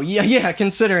 Yeah,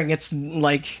 considering it's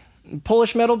like...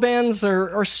 Polish metal bands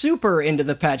are super into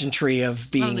the pageantry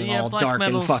of being all dark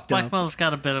and fucked Black up. metal's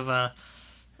got a bit of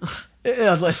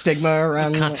a stigma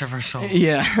around... controversial.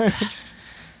 Yeah.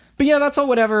 But yeah, that's all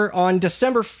whatever. On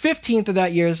December 15th of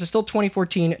that year, this is still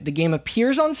 2014, the game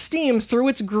appears on Steam through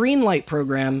its Greenlight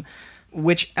program,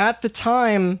 which at the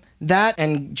time, that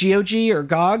and GOG or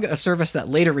GOG, a service that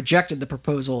later rejected the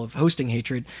proposal of hosting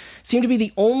Hatred, seemed to be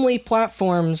the only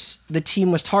platforms the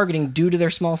team was targeting due to their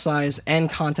small size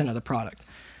and content of the product.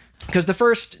 Because the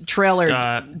first trailer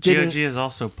didn't... GOG is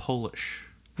also Polish.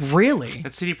 Really?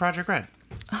 It's CD Projekt Red.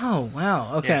 Oh,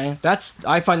 wow. Okay. Yeah.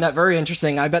 I find that very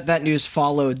interesting. I bet that news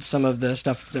followed some of the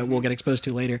stuff that we'll get exposed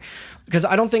to later. Because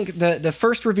I don't think the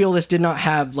first reveal of this did not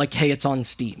have, like, hey, it's on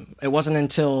Steam. It wasn't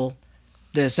until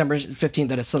December 15th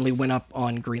that it suddenly went up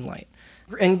on Greenlight.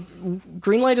 And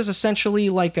Greenlight is essentially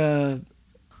like a...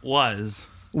 Was.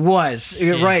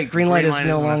 You're right. Greenlight is no isn't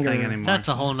a longer... thing anymore. That's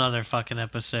a whole nother fucking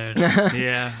episode.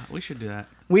 Yeah, we should do that.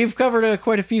 We've covered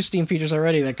quite a few Steam features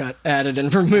already that got added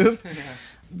and removed.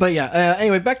 But yeah,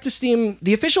 anyway, back to Steam.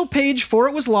 The official page for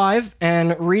it was live,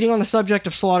 and reading on the subject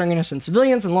of slaughtering innocent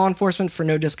civilians and law enforcement for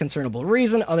no disconcertable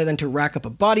reason other than to rack up a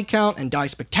body count and die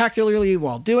spectacularly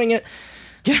while doing it.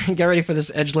 Get ready for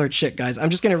this edgelord shit, guys. I'm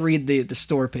just going to read the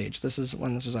store page. This is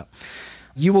when this was up.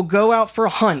 You will go out for a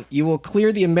hunt. You will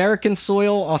clear the American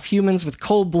soil off humans with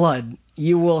cold blood.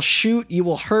 You will shoot, you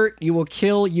will hurt, you will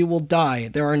kill, you will die.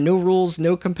 There are no rules,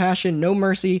 no compassion, no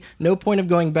mercy, no point of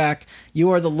going back.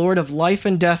 You are the Lord of life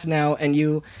and death now, and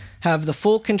you have the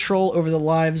full control over the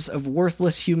lives of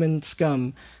worthless human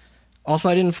scum. Also,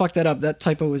 I didn't fuck that up. That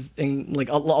typo was in, like,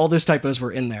 all those typos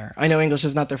were in there. I know English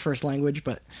is not their first language,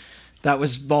 but that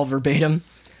was all verbatim.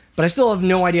 But I still have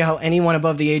no idea how anyone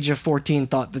above the age of 14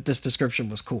 thought that this description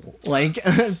was cool. Like,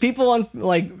 people on,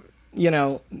 like,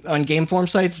 on Gameform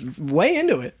sites, way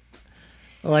into it.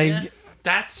 Like,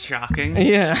 That's shocking.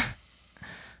 yeah.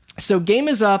 So game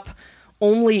is up.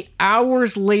 Only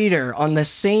hours later, on the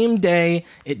same day,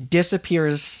 it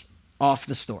disappears off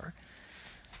the store.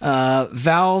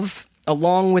 Valve,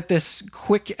 along with this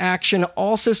quick action,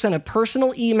 also sent a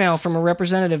personal email from a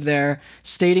representative there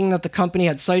stating that the company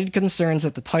had cited concerns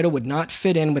that the title would not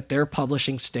fit in with their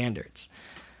publishing standards.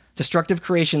 Destructive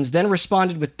Creations then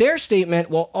responded with their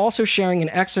statement while also sharing an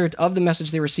excerpt of the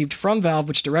message they received from Valve,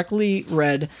 which directly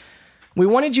read, "We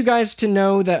wanted you guys to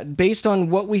know that based on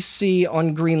what we see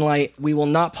on Greenlight, we will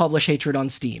not publish Hatred on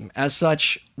Steam. As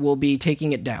such, we'll be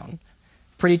taking it down."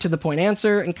 Pretty to the point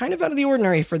answer, and kind of out of the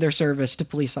ordinary for their service to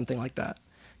police something like that,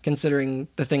 considering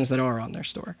the things that are on their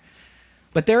store.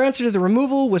 But their answer to the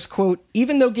removal was, quote,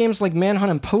 "Even though games like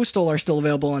Manhunt and Postal are still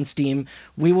available on Steam,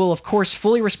 we will of course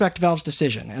fully respect Valve's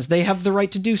decision, as they have the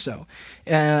right to do so.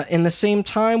 In the same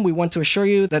time, we want to assure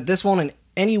you that this won't in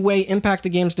any way impact the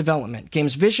game's development,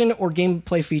 game's vision, or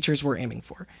gameplay features we're aiming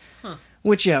for."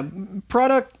 Which,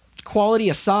 product quality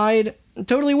aside,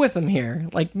 totally with them here.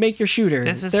 Like, make your shooter.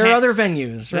 There are other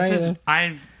venues, right?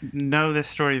 I know this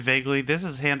story vaguely. This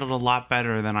is handled a lot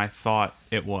better than I thought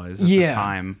it was at the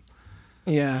time.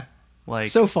 Yeah. Like,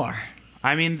 so far.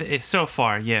 I mean, so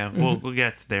far, yeah. We'll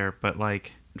get there, but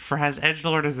like, for as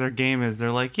edgelord as their game is,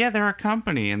 they're like, yeah, they're a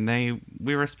company, and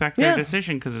we respect their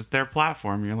decision because it's their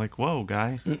platform. You're like, whoa,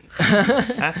 guy.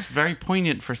 That's very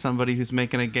poignant for somebody who's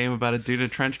making a game about a dude in a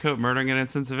trench coat murdering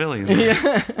innocent civilians.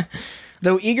 Yeah.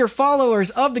 Though eager followers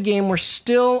of the game were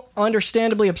still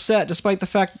understandably upset, despite the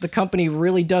fact that the company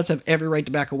really does have every right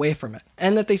to back away from it,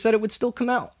 and that they said it would still come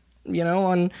out,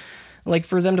 on, like,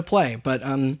 for them to play. But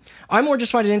I more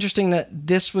just find it interesting that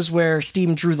this was where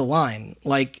Steam drew the line.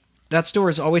 Like, that store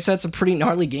has always had some pretty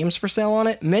gnarly games for sale on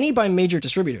it, many by major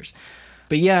distributors.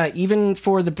 But yeah, even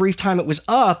for the brief time it was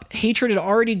up, Hatred had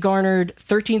already garnered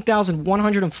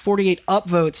 13,148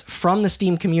 upvotes from the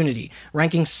Steam community,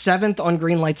 ranking 7th on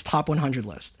Greenlight's top 100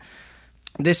 list.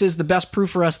 This is the best proof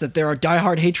for us that there are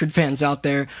diehard Hatred fans out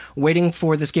there waiting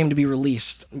for this game to be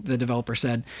released, the developer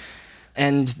said,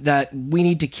 and that we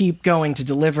need to keep going to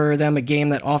deliver them a game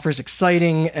that offers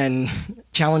exciting and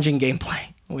challenging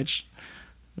gameplay, which...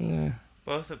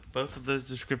 Both of those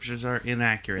descriptions are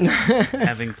inaccurate,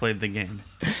 having played the game.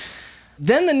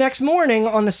 Then the next morning,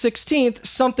 on the 16th,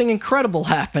 something incredible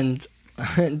happened,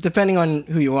 depending on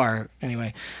who you are,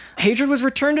 anyway. Hatred was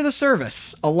returned to the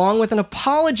service, along with an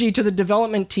apology to the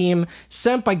development team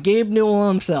sent by Gabe Newell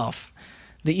himself.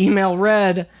 The email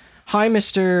read, "Hi,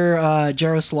 Mr.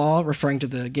 Jaroslaw," referring to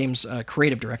the game's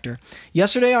creative director.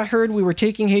 "Yesterday I heard we were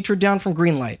taking Hatred down from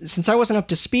Greenlight. Since I wasn't up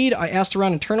to speed, I asked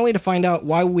around internally to find out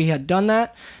why we had done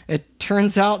that. It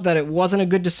turns out that it wasn't a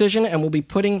good decision, and we'll be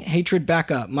putting Hatred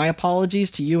back up. My apologies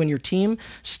to you and your team.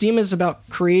 Steam is about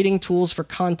creating tools for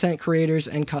content creators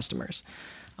and customers.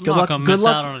 I'm not going to miss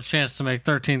out on a chance to make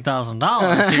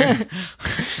 $13,000 here."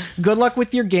 Good luck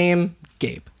with your game,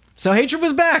 Gabe. So Hatred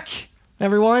was back,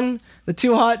 everyone. The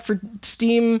too hot for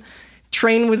Steam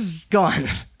train was gone.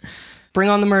 Bring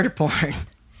on the murder porn.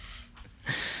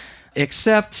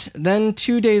 Except then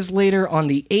 2 days later, on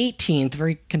the 18th,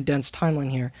 very condensed timeline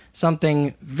here,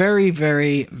 something very,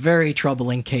 very, very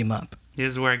troubling came up.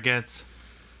 Here's where it gets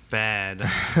bad.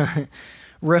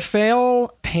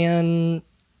 Rafael Pankowski?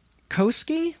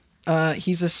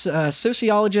 He's a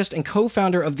sociologist and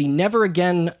co-founder of the Never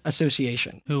Again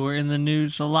Association. Who were in the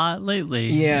news a lot lately,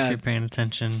 if you're paying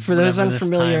attention. For those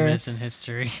unfamiliar, this time is in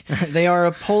history. They are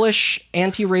a Polish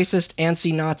anti-racist,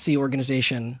 anti-Nazi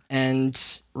organization, and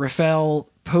Rafael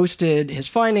posted his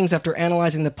findings after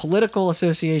analyzing the political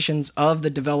associations of the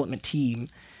development team.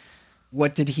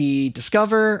 What did he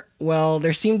discover? Well,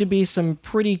 there seemed to be some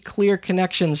pretty clear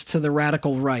connections to the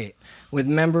radical right, with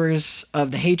members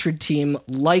of the Hatred team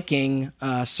liking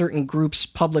certain groups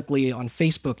publicly on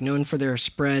Facebook known for their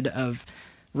spread of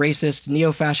racist,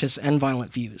 neo-fascist, and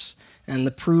violent views. And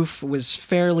the proof was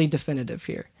fairly definitive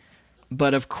here.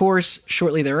 But of course,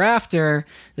 shortly thereafter,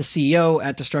 the CEO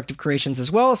at Destructive Creations,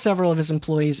 as well as several of his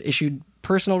employees, issued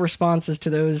personal responses to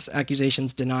those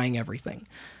accusations, denying everything.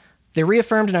 They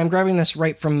reaffirmed, and I'm grabbing this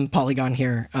right from Polygon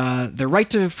here, their right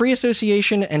to free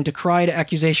association and decried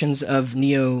accusations of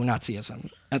neo-Nazism.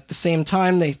 At the same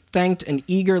time, they thanked an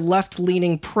eager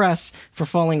left-leaning press for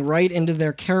falling right into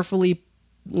their carefully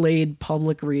laid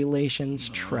public relations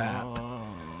trap.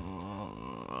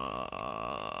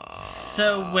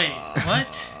 So, wait,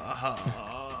 what?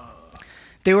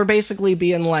 They were basically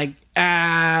being like,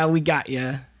 we got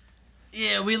you.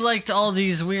 Yeah, we liked all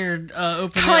these weird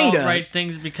open Kinda. alt-right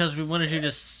things because we wanted you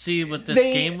to see what this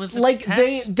They game was like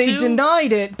attached they to.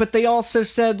 denied it, but they also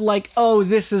said like, "Oh,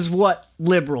 this is what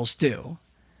liberals do."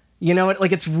 You know,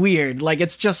 like it's weird. Like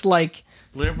it's just like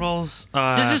Liberals.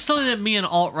 This is something that me and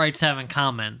alt-rights have in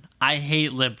common. I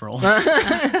hate liberals.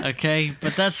 Okay?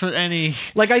 But that's what any...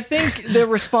 I think the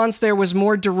response there was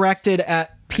more directed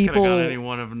at people. Could've gone any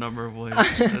one of a number of ways.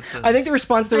 That's I think the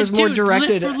response there was more Dude,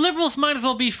 directed. liberals might as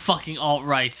well be fucking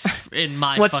alt-rights in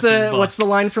my What's fucking the book. What's the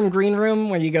line from Green Room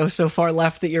where you go so far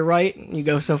left that you're right, you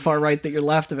go so far right that you're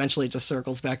left, eventually it just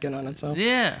circles back in on itself.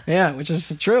 Yeah. Yeah, which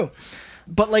is true.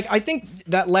 But I think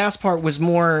that last part was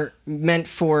more meant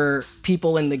for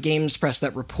people in the games press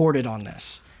that reported on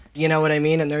this. You know what I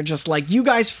mean? And they're just like, you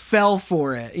guys fell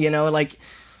for it. You know,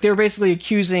 they were basically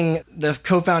accusing the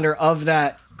co-founder of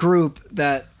that group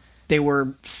that they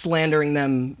were slandering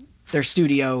their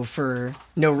studio for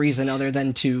no reason other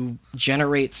than to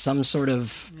generate some sort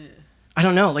of... I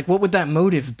don't know. What would that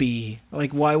motive be?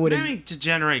 Why would I it... mean, to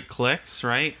generate clicks,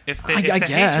 right? If the I hatred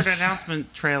guess.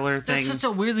 announcement trailer thing. That's such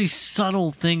a weirdly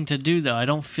subtle thing to do, though. I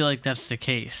don't feel like that's the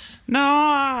case. No,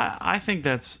 I think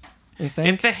that's. You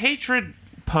think? If the hatred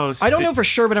post. I don't know for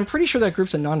sure, but I'm pretty sure that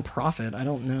group's a non-profit. I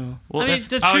don't know. Well, I mean, if,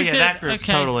 the oh truth yeah, is- that group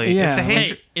okay. totally. Yeah. If the Hey,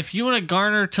 hatred, Hey, if you want to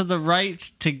garner to the right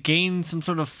to gain some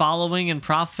sort of following and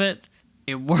profit,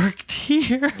 it worked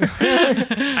here.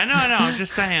 I know. I'm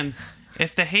just saying,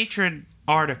 if the hatred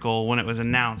article when it was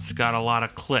announced got a lot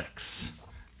of clicks,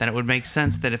 then it would make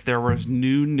sense that if there was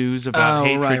new news about Oh,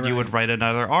 hatred, right, you right. would write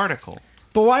another article.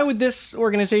 But why would this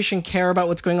organization care about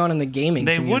what's going on in the gaming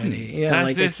They community? wouldn't.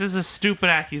 Yeah, This is a stupid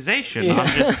accusation. Yeah. I'm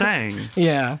just saying.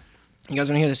 yeah. You guys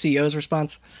want to hear the CEO's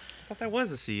response? I thought that was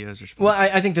the CEO's response. Well,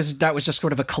 I think that was just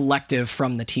sort of a collective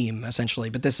from the team, essentially,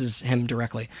 but this is him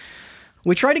directly.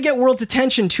 We tried to get world's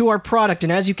attention to our product,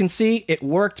 and as you can see, it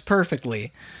worked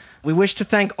perfectly. We wish to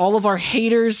thank all of our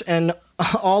haters and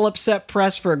all upset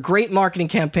press for a great marketing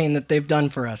campaign that they've done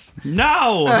for us.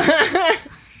 No!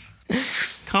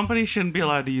 Companies shouldn't be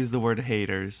allowed to use the word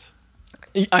haters.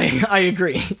 I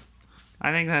agree.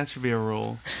 I think that should be a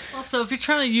rule. Also, if you're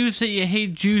trying to use that you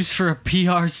hate Jews for a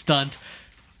PR stunt,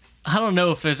 I don't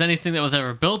know if there's anything that was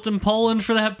ever built in Poland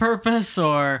for that purpose,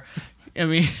 or, I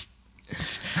mean...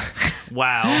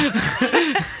 Wow.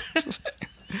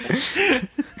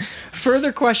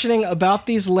 Further questioning about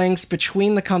these links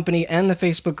between the company and the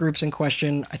Facebook groups in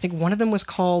question. I think one of them was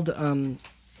called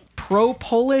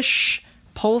Pro-Polish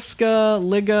Polska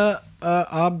Liga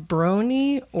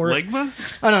Obrony, or Ligma?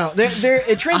 I don't know.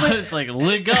 It translates. It's like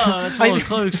Liga, it's a little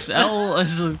close. L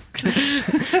is a,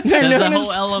 They're there's a known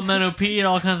whole as LMNOP and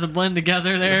all kinds of blend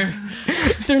together there.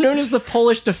 they're known as the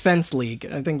Polish Defense League.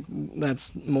 I think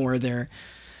that's more there.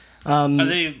 Are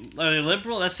they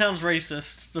liberal? That sounds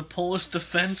racist. The Polish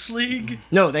Defense League?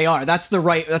 No, they are. That's the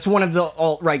right. That's one of the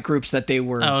alt-right groups that they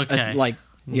were Oh, okay.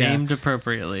 Yeah. Named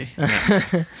appropriately.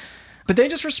 But they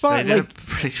just They respond did a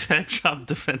pretty bad job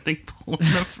defending Poland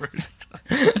the first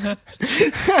time.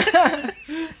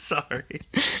 Sorry.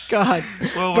 God.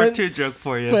 World But- War II joke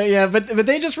for you. But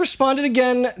they just responded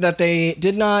again that they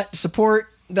did not support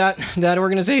that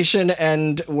organization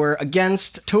and were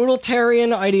against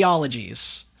totalitarian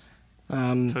ideologies.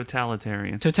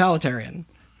 Totalitarian.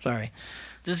 Sorry.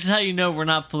 This is how you know we're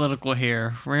not political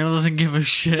here. Randall doesn't give a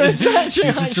shit. That's not true.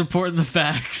 He's just reporting the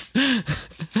facts.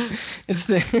 It's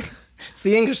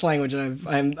the English language I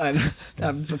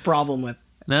have a problem with.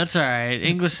 No, that's all right.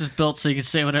 English is built so you can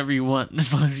say whatever you want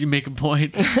as long as you make a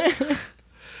point.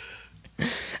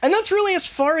 And that's really as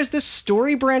far as this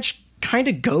story branch kind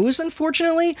of goes,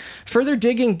 unfortunately. Further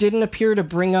digging didn't appear to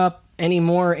bring up any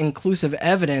more inclusive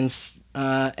evidence,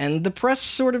 and the press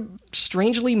sort of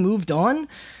strangely moved on.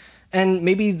 And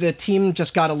maybe the team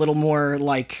just got a little more,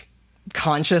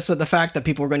 conscious of the fact that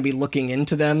people were going to be looking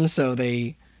into them, so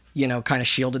they, kind of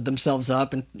shielded themselves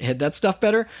up and hid that stuff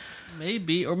better.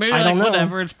 Maybe. Or maybe I don't know.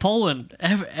 whatever, it's Poland.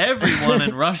 Everyone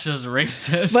in Russia's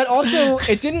racist. But also,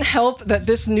 it didn't help that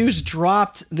this news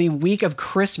dropped the week of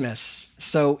Christmas.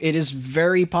 So it is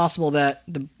very possible that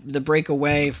the break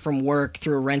away from work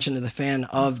threw a wrench into the fan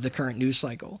of the current news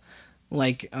cycle.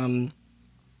 Yeah.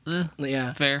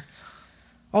 Fair.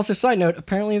 Also, side note,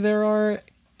 apparently there are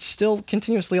still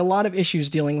continuously a lot of issues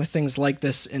dealing with things like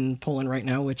this in Poland right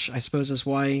now, which I suppose is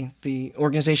why the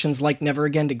organizations like Never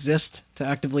Again exist to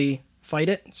actively fight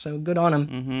it. So good on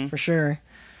them, for sure.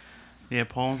 Yeah,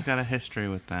 Poland's got a history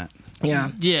with that. Yeah.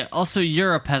 Yeah, also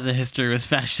Europe has a history with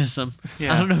fascism.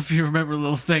 Yeah. I don't know if you remember a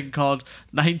little thing called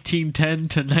 1910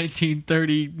 to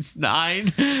 1939.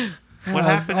 What It's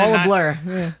happened all in a blur.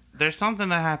 Yeah. There's something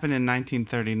that happened in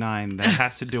 1939 that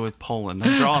has to do with Poland.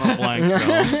 I'm drawing a blank,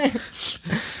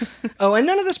 though. Oh, and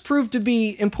none of this proved to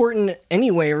be important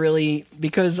anyway, really,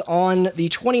 because on the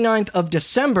 29th of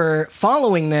December,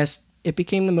 following this, it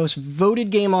became the most voted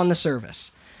game on the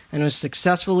service and was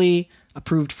successfully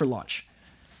approved for launch.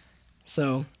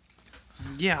 So,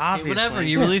 Yeah, Hey, obviously. whatever,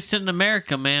 you released it in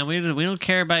America, man. We don't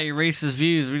care about your racist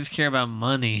views. We just care about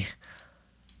money.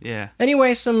 Yeah.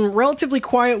 anyway, some relatively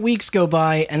quiet weeks go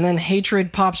by, and then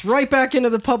Hatred pops right back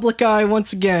into the public eye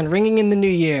once again, ringing in the new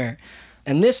year.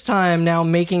 And this time now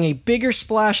making a bigger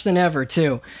splash than ever,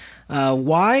 too.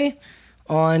 Why?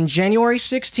 On January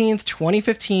 16th,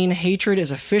 2015, Hatred is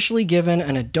officially given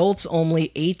an adults-only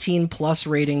 18-plus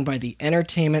rating by the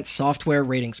Entertainment Software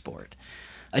Ratings Board.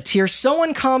 A tier so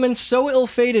uncommon, so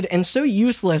ill-fated, and so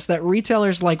useless that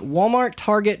retailers like Walmart,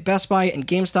 Target, Best Buy, and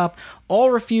GameStop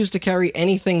all refuse to carry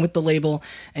anything with the label,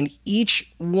 and each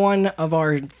one of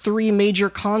our 3 major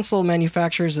console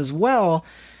manufacturers as well.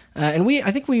 And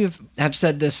I think we have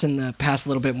said this in the past a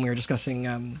little bit when we were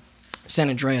discussing San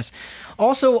Andreas.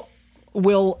 Also,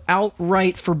 will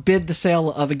outright forbid the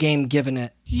sale of a game given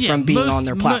it from being on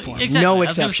their platform. Exactly. No I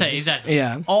was gonna exceptions. say, exactly.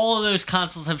 Yeah. All of those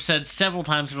consoles have said several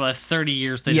times in the last 30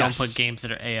 years they Yes. don't put games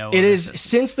that are AO. It on is their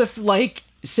system.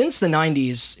 since the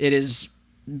 90s, it has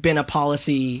been a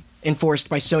policy enforced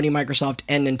by Sony, Microsoft,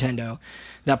 and Nintendo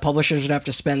that publishers would have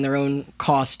to spend their own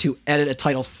costs to edit a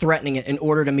title threatening it in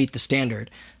order to meet the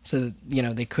standard, so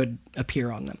that, they could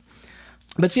appear on them.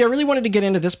 But see, I really wanted to get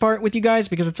into this part with you guys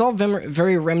because it's all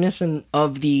very reminiscent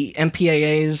of the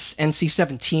MPAA's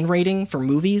NC-17 rating for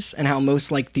movies and how most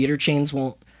theater chains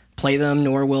won't play them,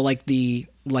 nor will the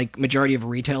majority of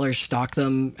retailers stock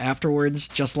them afterwards,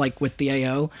 just like with the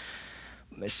AO.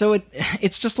 So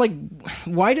it's just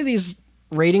why do these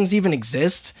ratings even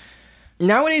exist?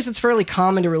 Nowadays, it's fairly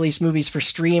common to release movies for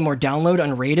stream or download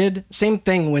unrated. Same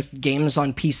thing with games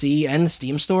on PC and the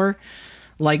Steam store.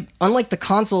 Unlike the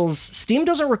consoles, Steam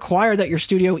doesn't require that your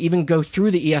studio even go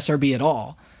through the ESRB at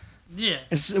all. Yeah.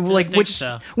 It's I think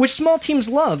so. which small teams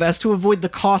love as to avoid the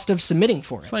cost of submitting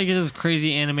for it. That's why you get those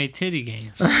crazy anime titty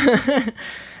games.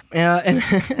 And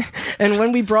and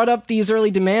when we brought up these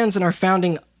early demands in our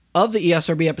founding of the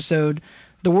ESRB episode,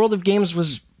 the world of games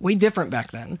was way different back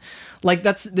then.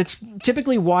 That's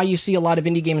typically why you see a lot of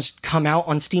indie games come out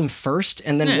on Steam first,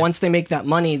 and then once they make that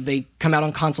money, they come out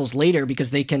on consoles later because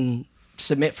they can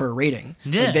submit for a rating.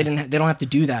 Yeah. They don't have to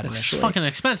do that It's initially. fucking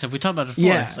expensive. We talked about it before.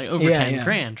 Yeah, It's over 10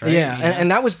 grand, right? Yeah, You know? and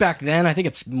that was back then. I think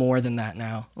it's more than that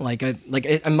now.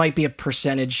 It might be a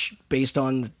percentage based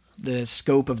on the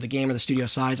scope of the game or the studio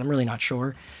size. I'm really not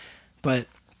sure, but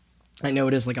I know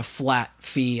it is a flat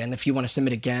fee, and if you want to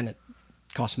submit again, it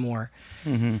costs more.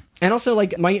 Mm-hmm. And also,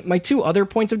 my 2 other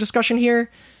points of discussion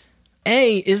here.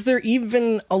 A, is there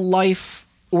even a life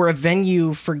or a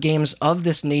venue for games of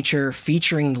this nature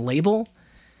featuring the label?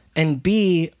 And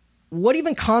B, what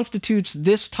even constitutes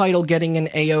this title getting an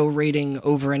AO rating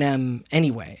over an M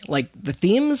anyway? The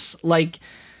themes?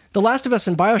 The Last of Us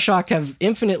and BioShock have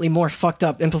infinitely more fucked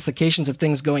up implications of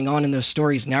things going on in those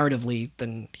stories narratively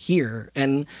than here.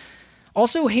 And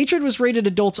also, Hatred was rated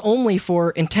adults only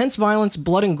for intense violence,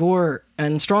 blood and gore,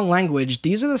 and strong language.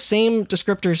 These are the same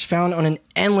descriptors found on an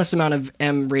endless amount of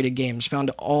M-rated games, found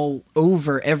all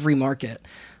over every market.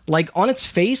 On its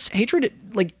face, Hatred,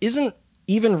 isn't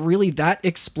even really that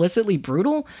explicitly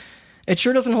brutal. It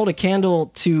sure doesn't hold a candle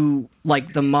to,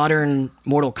 the modern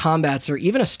Mortal Kombats or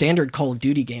even a standard Call of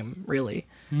Duty game, really.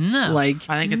 No. I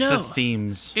think it's No. the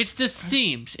themes. It's the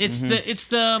themes. It's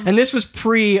the And this was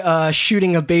pre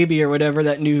shooting a baby or whatever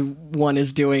that new one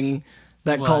is doing.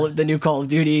 The new Call of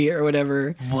Duty or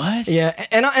whatever. what? Yeah,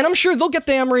 and I'm sure they'll get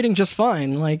the M rating just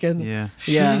fine. Yeah.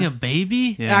 Shooting a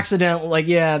baby? Yeah. Accident.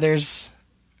 There's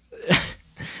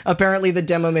apparently the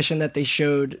demo mission that they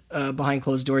showed behind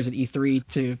closed doors at E3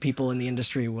 to people in the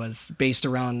industry was based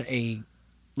around a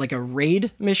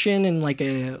raid mission in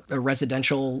a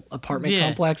residential apartment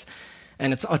complex,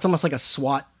 and it's almost like a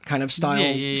SWAT kind of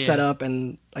style setup,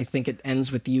 and I think it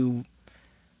ends with you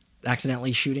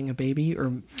accidentally shooting a baby,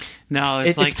 or No,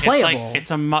 it's playable.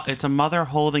 It's a mother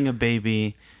holding a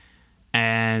baby,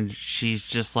 and she's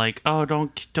just oh,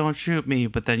 don't shoot me.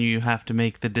 But then you have to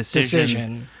make the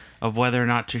decision of whether or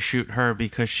not to shoot her,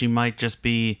 because she might just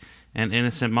be an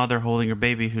innocent mother holding her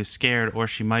baby who's scared, or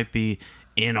she might be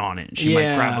in on it. She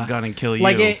might grab a gun and kill you.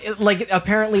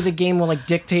 Apparently the game will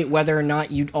dictate whether or not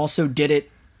you also did it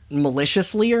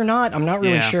maliciously or not. I'm not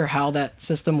really sure how that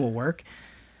system will work.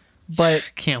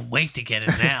 But Can't wait to get it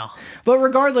now. But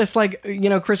regardless, like,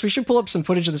 Chris, we should pull up some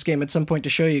footage of this game at some point to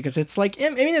show you, because it's like, I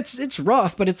mean, it's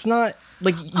rough, but it's not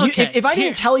like Okay, if I here-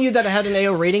 didn't tell you that it had an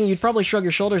AO rating, you'd probably shrug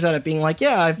your shoulders at it, being like,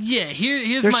 yeah,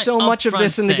 Here's there's my so much of upfront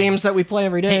this in the thing. games that we play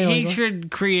every day. Hey, Like,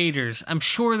 Hatred creators, I'm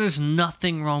sure there's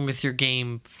nothing wrong with your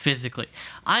game physically.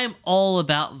 I am all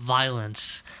about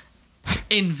violence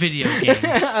in video games.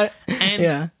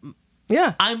 And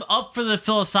yeah, I'm up for the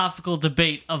philosophical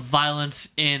debate of violence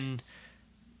in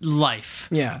life.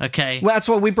 yeah. Okay. Well, that's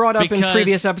what we brought up in Because-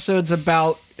 previous episodes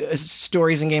about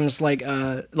stories in games like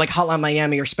Hotline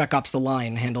Miami or Spec Ops: The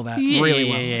Line handle that really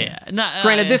well. Yeah. Not,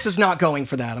 Granted, this is not going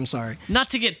for that. I'm sorry. not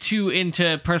to get too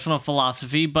into personal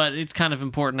philosophy, but it's kind of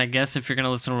important, I guess, if you're going to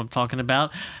listen to what I'm talking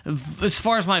about. As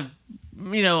far as my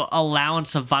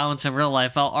allowance of violence in real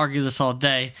life, I'll argue this all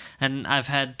day, and I've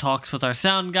had talks with our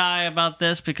sound guy about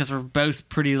this because we're both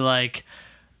pretty like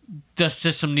the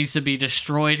system needs to be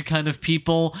destroyed kind of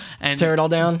people, and Tear it all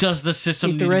down? Does the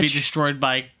system Eat need the to be rich? destroyed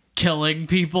by killing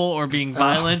people or being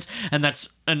violent? And that's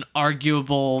an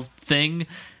arguable thing.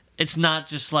 It's not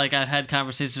just like I've had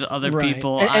conversations with other Right.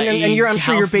 people, And i.e. I'm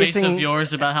sure you're housemates basing of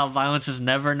yours about how violence is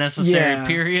never necessary.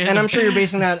 Period. And I'm sure you're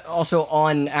basing that also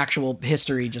on actual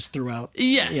history just throughout.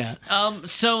 Yes.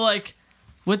 So, like,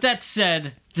 with that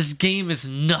said, this game is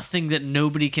nothing that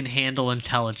nobody can handle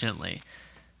intelligently.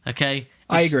 Okay?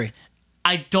 I agree.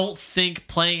 I don't think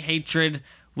playing Hatred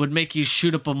would make you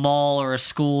shoot up a mall or a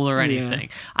school or anything.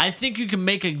 I think you can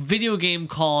make a video game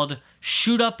called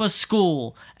Shoot Up a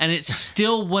School, and it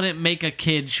still wouldn't make a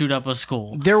kid shoot up a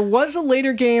school. There was a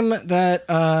later game that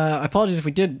I apologize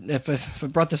if I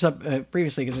brought this up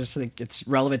previously, because I just think it's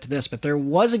relevant to this. But there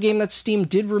was a game that Steam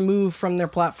did remove from their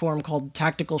platform called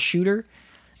Tactical Shooter.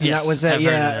 And Yes, that was I've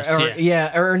heard of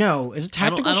this, or no, is it I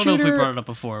Tactical don't know Shooter? if we brought it up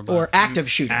before, but Or Active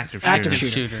Shooter. Active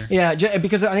Shooter. Yeah,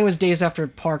 because I think it was days after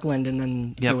Parkland, and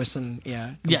then there Yep. was some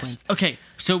yes. complaints. Okay,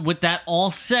 so with that all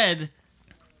said,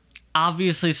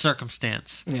 obviously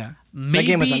circumstance. Yeah. Maybe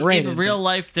that game was unrated. in real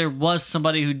life there was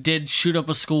somebody who did shoot up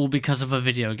a school because of a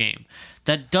video game.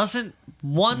 That doesn't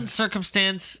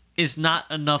circumstance is not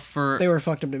enough for They were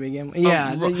fucked up to begin with.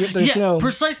 Yeah, there's yeah, no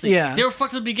precisely. Yeah, They were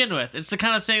fucked to begin with. It's the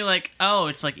kind of thing like, oh,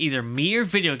 it's like either me or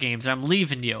video games, and I'm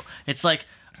leaving you. It's like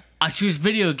I choose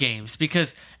video games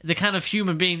because the kind of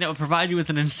human being that would provide you with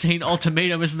an insane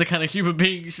ultimatum isn't the kind of human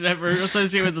being you should ever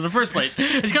associate with in the first place.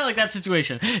 It's kind of like that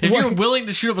situation. If you're willing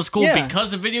to shoot up a school Yeah.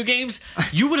 because of video games,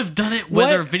 you would have done it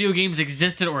whether What- video games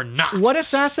existed or not. What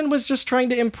assassin was just trying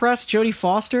to impress Jodie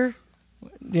Foster?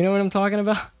 Do you know what I'm talking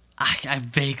about? I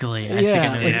vaguely, I think I Yeah.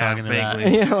 know what you're Yeah, talking about.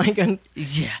 vaguely. Yeah, like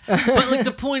Yeah, but like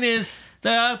the point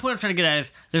I'm trying to get at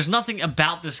is there's nothing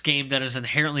about this game that is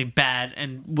inherently bad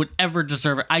and would ever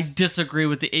deserve it. I disagree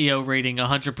with the AO rating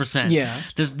 100%. Yeah.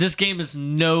 This game is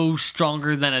no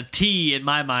stronger than a T in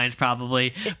my mind,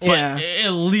 probably, but Yeah. at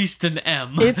least an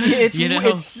M. it's you know?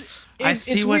 it's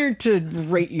what- weird to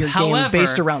rate your game However-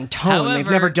 based around tone. They've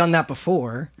however- never done that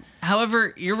before.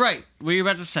 However, you're right. What you're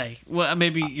about to say. Well,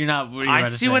 maybe you're not. What you're I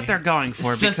about to see say. what they're going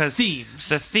for The because themes.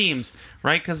 the themes,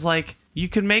 right? Because like you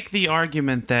can make the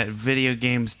argument that video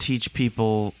games teach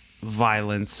people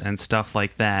violence and stuff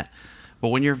like that, but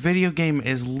when your video game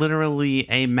is literally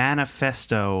a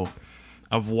manifesto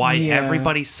of why Yeah.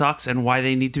 everybody sucks and why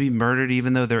they need to be murdered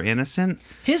even though they're innocent,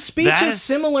 His speech That is is-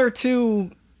 similar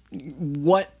to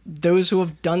what those who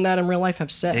have done that in real life have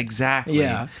said. exactly.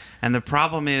 Yeah. And the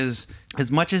problem is,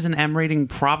 as much as an M rating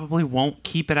probably won't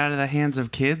keep it out of the hands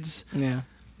of kids, Yeah.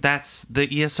 that's the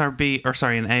ESRB, or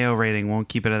sorry, an AO rating won't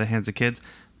keep it out of the hands of kids.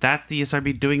 That's the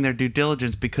ESRB doing their due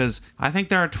diligence, because I think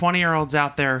there are 20-year-olds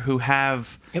out there who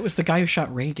have... It was the guy who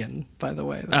shot Reagan, by the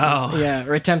way. Oh. Yeah,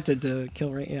 or attempted to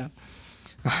kill Reagan. Yeah.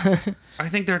 I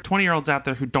think there are 20-year-olds out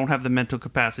there who don't have the mental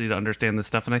capacity to understand this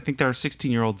stuff, and I think there are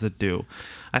 16-year-olds that do.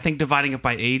 I think dividing it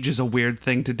by age is a weird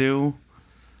thing to do,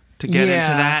 to get Yeah.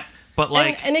 into that. But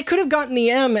like... And it could have gotten the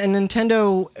M, and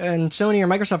Nintendo and Sony or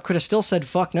Microsoft could have still said,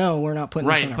 "Fuck no, we're not putting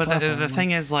this on Right, our but platform." the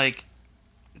thing is, like,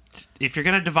 if you're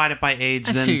going to divide it by age,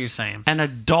 I then see what you're saying. an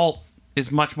adult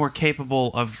is much more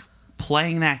capable of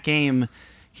playing that game,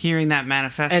 hearing that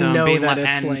manifesto, And know being that like,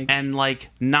 it's and, like- and like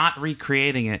not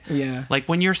recreating it. Yeah. Like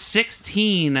when you're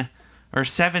 16 or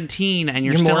 17 and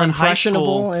you're You're still more in high impressionable.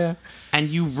 school Yeah. and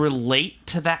you relate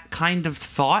to that kind of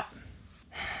thought,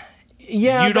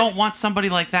 Yeah, you but- don't want somebody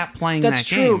like that playing That's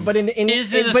that true, game. but in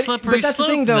Is it a but slippery that's the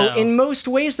thing, slope, though. though? In most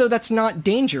ways, though, that's not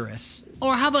dangerous.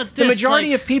 Or how about The this?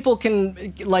 majority like, of people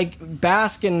can like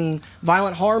bask in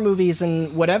violent horror movies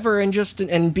and whatever, and just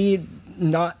and be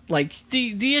not like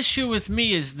the issue with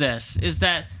me is this: is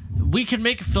that we can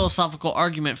make a philosophical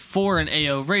argument for an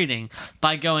AO rating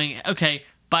by going, okay,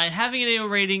 by having an AO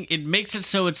rating, it makes it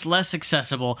so it's less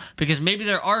accessible because maybe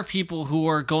there are people who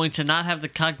are going to not have the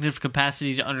cognitive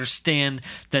capacity to understand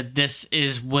that this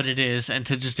is what it is and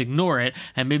to just ignore it,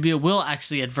 and maybe it will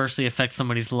actually adversely affect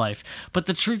somebody's life. But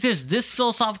the truth is, this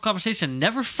philosophical conversation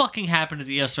never fucking happened at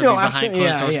the ESRB behind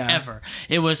closed doors ever.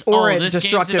 It was, this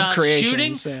destructive game's about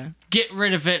creations, shooting, get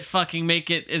rid of it, fucking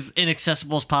make it as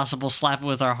inaccessible as possible, slap it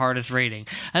with our hardest rating.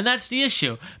 And that's the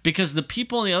issue, because the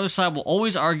people on the other side will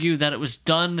always argue that it was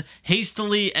done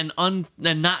hastily and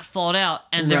not thought out,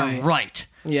 and they're right.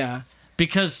 Yeah.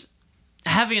 Because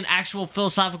having an actual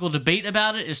philosophical debate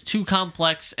about it is too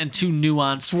complex and too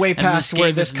nuanced. It's way past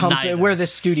where this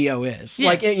studio is. Yeah,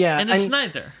 like, and it's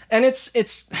neither. And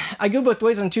it's I go both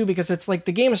ways on too, because it's like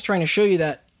the game is trying to show you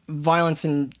that violence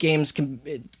in games can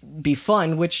be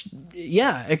fun, which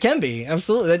it can be,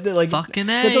 absolutely. Like, fucking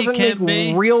A, it doesn't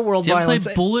make real world violence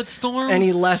play Bulletstorm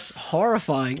any less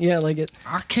horrifying. Yeah, like it.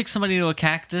 I'll kick somebody into a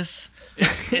cactus.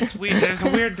 It's weird. There's a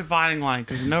weird dividing line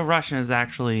because No Russian is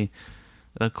actually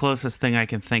the closest thing I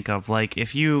can think of. Like,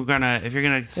 if you're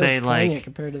gonna say like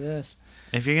compared to this,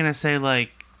 if you're gonna say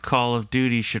like Call of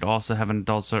Duty should also have an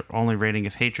adults only rating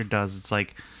if Hatred does, it's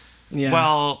like. Yeah.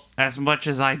 Well, as much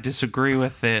as I disagree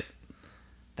with it,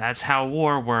 that's how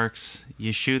war works.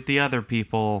 You shoot the other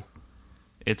people.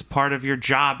 It's part of your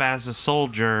job as a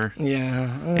soldier.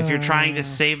 Yeah. If you're trying to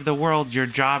save the world, your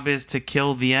job is to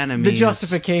kill the enemies. The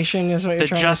justification is what you're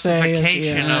trying to say. The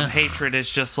justification of hatred is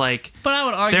just like... But I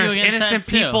would argue there's innocent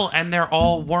people and they're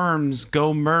all worms.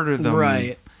 Go murder them.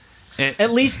 Right.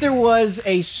 At least there was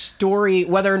a story,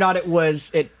 whether or not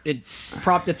it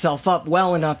propped itself up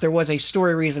well enough, there was a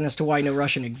story reason as to why No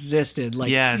Russian existed.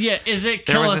 Like, yes. Yeah, is it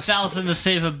kill 1,000 to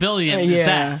save 1 billion?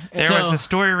 Yeah. There was a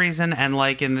story reason, and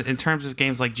like in terms of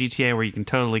games like GTA where you can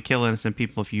totally kill innocent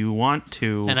people if you want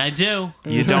to. And I do.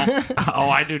 You don't. Oh,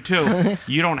 I do too.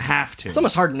 You don't have to. It's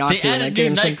almost hard not to in that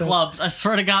game. Nightclubs. I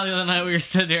swear to God, the other night we were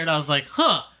sitting there and I was like,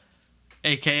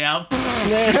 AK out.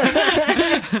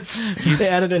 They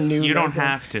added a new. You don't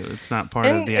have to. It's not part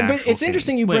of the actual But it's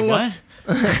interesting you bring up.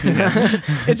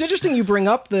 It's interesting you bring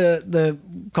up the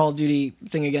Call of Duty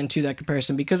thing again to that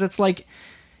comparison, because it's like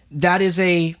that is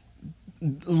a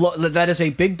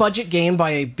big budget game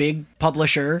by a big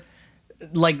publisher,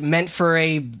 like meant for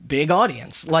a big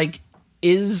audience. Like,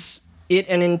 is it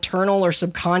an internal or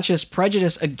subconscious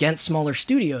prejudice against smaller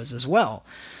studios as well?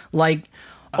 Like.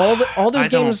 All those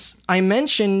games I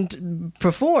mentioned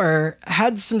before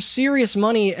had some serious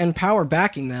money and power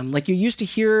backing them. Like, you used to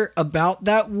hear about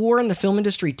that war in the film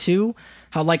industry too,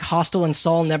 how like Hostel and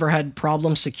Saul never had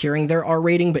problems securing their R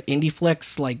rating, but indie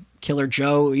flicks like Killer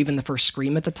Joe, even the first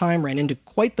Scream at the time, ran into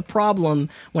quite the problem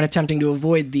when attempting to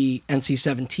avoid the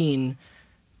NC-17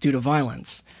 due to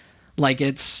violence. Like,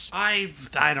 it's... I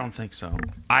don't think so.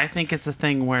 I think it's a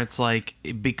thing where it's like,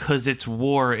 because it's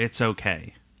war, it's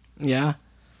okay. Yeah.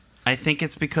 I think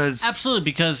it's because... Absolutely,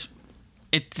 because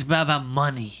it's about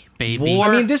money, baby. I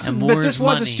mean, this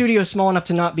was a studio small enough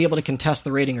to not be able to contest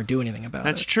the rating or do anything about it.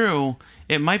 That's true.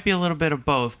 It might be a little bit of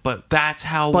both, but that's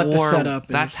how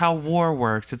how war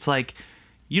works. It's like,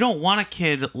 you don't want a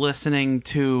kid listening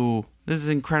to... This is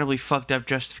incredibly fucked up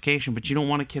justification, but you don't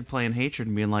want a kid playing Hatred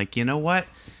and being like, you know what?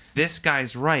 This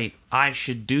guy's right. I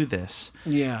should do this.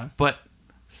 Yeah. But,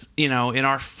 in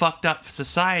our fucked up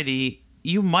society,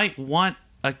 you might want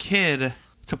a kid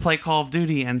to play Call of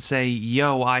Duty and say,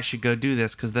 yo, I should go do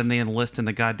this, because then they enlist in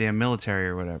the goddamn military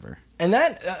or whatever. And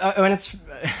that,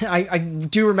 I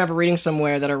do remember reading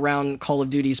somewhere that around Call of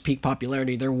Duty's peak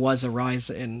popularity, there was a rise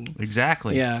in...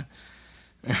 Exactly. Yeah.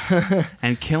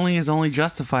 And killing is only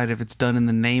justified if it's done in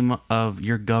the name of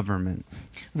your government.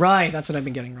 Right, that's what I've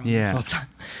been getting wrong this whole time.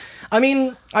 I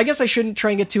mean, I guess I shouldn't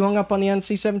try and get too hung up on the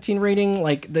NC-17 rating.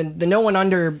 Like, the no one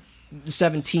under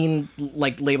 17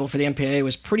 like label for the MPAA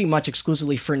was pretty much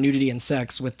exclusively for nudity and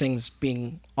sex, with things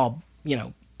being all,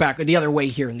 back the other way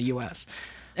here in the US.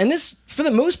 And this, for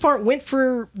the most part, went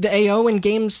for the AO in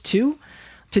games too.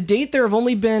 To date, there have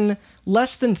only been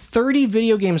less than 30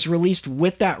 video games released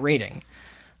with that rating,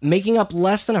 making up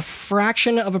less than a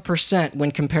fraction of a percent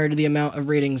when compared to the amount of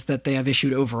ratings that they have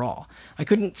issued overall. I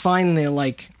couldn't find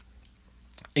the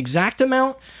exact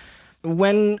amount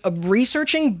when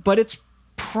researching, but it's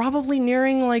probably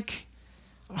nearing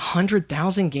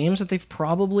 100,000 games that they've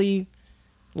probably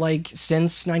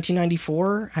since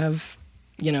 1994 have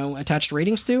attached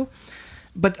ratings to.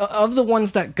 But of the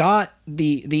ones that got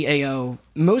the AO,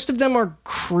 most of them are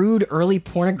crude early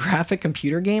pornographic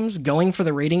computer games going for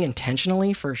the rating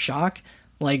intentionally for shock,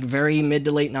 very mid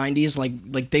to late 90s.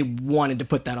 Like they wanted to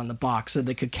put that on the box so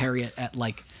they could carry it at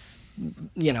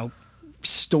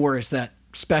stores that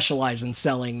specialize in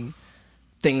selling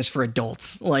things for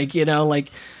adults, like, you know, like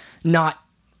not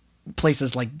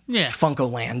places like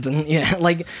Funkoland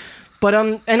and but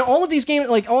and all these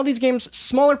games,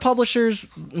 smaller publishers,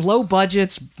 low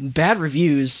budgets, bad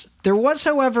reviews. There was,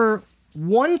 however,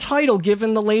 one title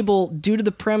given the label due to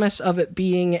the premise of it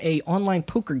being a online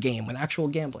poker game with actual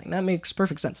gambling. That makes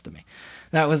perfect sense to me.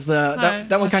 That was that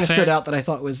one kind of stood out that I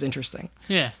thought was interesting.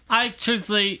 Yeah, I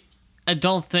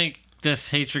don't think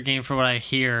this Hatred game, for what I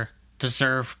hear,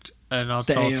 deserved an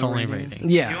adults only rating.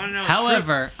 Yeah.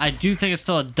 However, I do think it's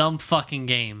still a dumb fucking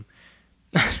game.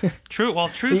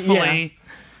 Truthfully,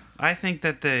 I think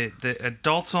that the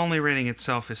adults only rating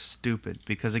itself is stupid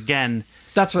because, again,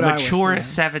 that's what mature is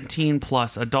 17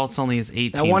 plus, adults only is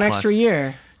 18. That one extra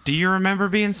year. Do you remember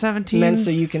being 17? Meant so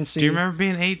you can see. Do you remember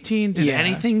being 18? Did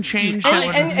anything change?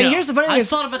 And here's the funny thing: I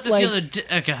thought about this the other day.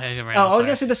 Okay, I was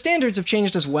gonna say the standards have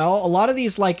changed as well. A lot of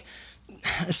these, like,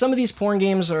 some of these porn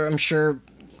games are, I'm sure,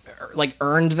 like,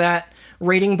 earned that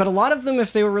rating, but a lot of them,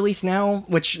 if they were released now,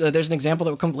 which there's an example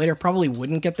that would come up later, probably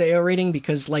wouldn't get the AO rating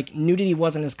because, like, nudity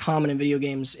wasn't as common in video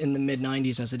games in the mid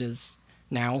 90s as it is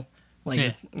now.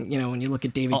 Like, you know, when you look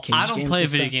at David Cage games. I don't play a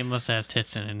video game unless it has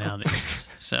tits in it nowadays.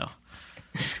 So.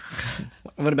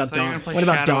 What about Dong? What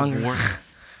about Dong?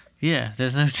 Yeah,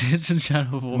 there's no tits in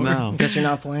Shadow of War. No. Guess you're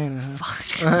not playing it.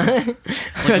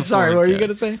 Huh? Sorry, what were you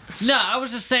gonna say? No, I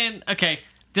was just saying. Okay,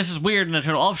 this is weird and a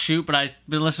total offshoot, but I've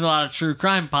been listening to a lot of true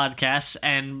crime podcasts,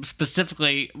 and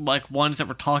specifically like ones that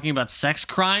were talking about sex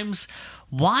crimes.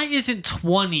 Why isn't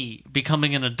 20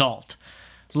 becoming an adult?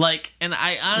 Like, and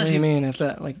I honestly. What do you mean? If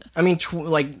that, like, I mean, if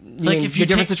the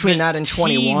difference between that and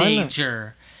 21?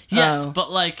 Teenager. Yes, but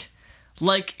like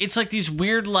it's like these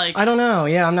weird, like, I don't know.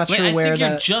 Yeah, I'm not sure where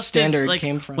that standard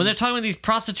came from. When they're talking about these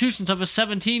prostitutions of a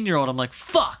 17-year-old, I'm like,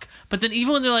 fuck. But then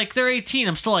even when they're like, they're 18,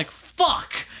 I'm still like,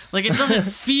 fuck. Like, it doesn't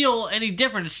feel any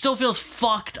different. It still feels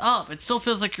fucked up. It still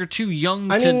feels like you're too young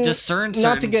to discern certain things.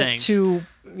 Not to get too,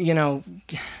 you know,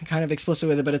 kind of explicit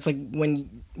with it, but it's like when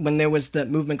there was that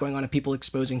movement going on of people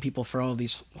exposing people for all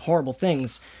these horrible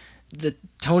things, the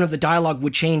tone of the dialogue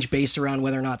would change based around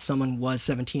whether or not someone was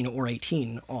 17 or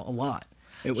 18 a lot.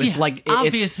 It was like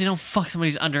obviously don't fuck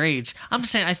somebody's underage. I'm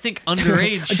just saying I think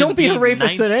underage should don't be a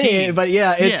rapist 19. at any, but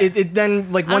it then,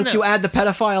 like, once you add the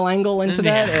pedophile angle into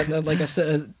that, like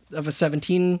of a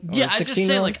 17 or 16 I just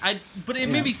say, like, but it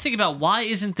made me think about why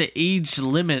isn't the age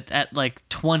limit at like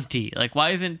 20? Like,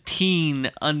 why isn't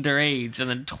teen underage and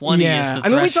then 20 is the threshold? I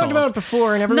mean, we talked about it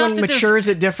before, and everyone matures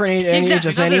at different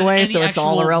ages anyway, so it's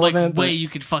all irrelevant. Way you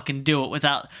could fucking do it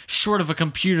without, short of a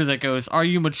computer that goes, "Are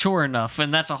you mature enough?"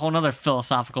 And that's a whole other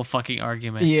philosophical fucking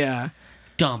argument. Yeah.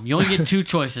 Dumb. You only get two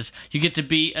choices. You get to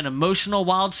be an emotional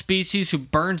wild species who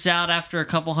burns out after a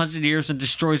couple hundred years and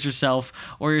destroys herself,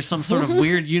 or you're some sort of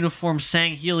weird uniform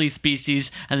Sangheili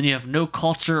species, and then you have no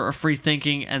culture or free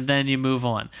thinking, and then you move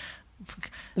on.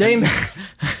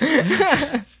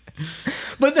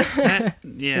 But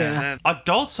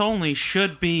adults only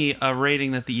should be a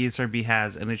rating that the ESRB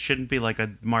has, and it shouldn't be like a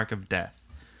mark of death.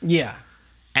 Yeah.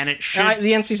 And it should.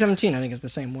 The NC-17, I think, is the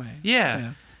same way.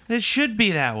 Yeah. It should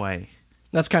be that way.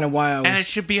 That's kind of why I was. And it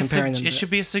should be it should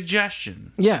be a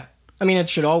suggestion. Yeah, I mean, it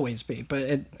should always be, but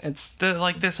it's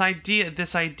this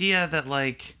idea that,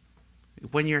 like,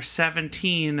 when you're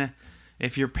 17,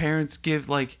 if your parents give,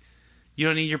 like, you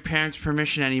don't need your parents'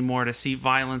 permission anymore to see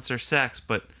violence or sex,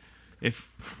 but if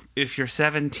you're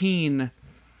 17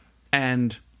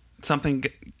 and something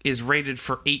is rated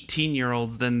for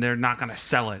 18-year-olds, then they're not going to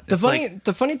sell it. The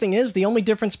funny thing is, the only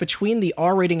difference between the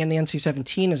R rating and the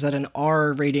NC-17 is that an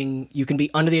R rating, you can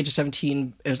be under the age of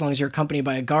 17 as long as you're accompanied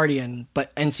by a guardian,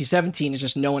 but NC-17 is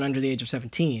just no one under the age of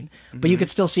 17. Mm-hmm. But you could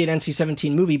still see an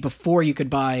NC-17 movie before you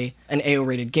could buy an AO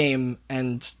rated game,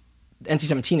 and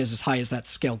NC-17 is as high as that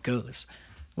scale goes.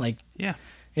 Like, yeah,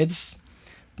 it's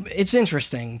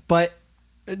interesting, but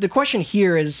the question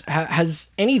here is, has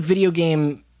any video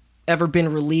game ever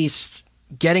been released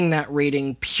getting that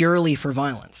rating purely for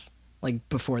violence, like,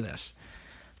 before this?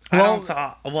 I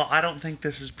don't think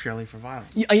this is purely for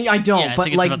violence. I don't, yeah, but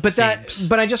themes.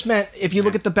 but I just meant, if you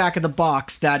look at the back of the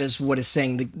box, that is what is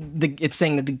saying it's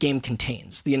saying that the game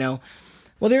contains, you know.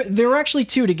 Well, there were actually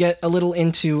two to get a little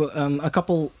into, a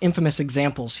couple infamous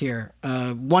examples here.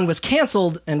 One was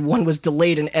canceled, and one was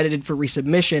delayed and edited for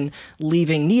resubmission,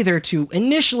 leaving neither to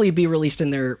initially be released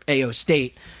in their AO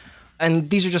state. And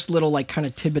these are just little, like, kind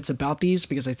of tidbits about these,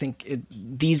 because I think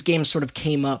these games sort of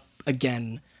came up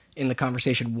again in the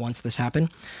conversation once this happened.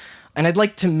 And I'd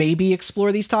like to maybe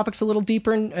explore these topics a little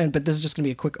deeper, but this is just going to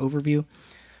be a quick overview.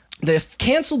 The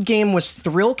canceled game was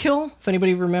Thrill Kill, if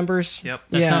anybody remembers. Yep.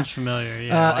 That sounds familiar.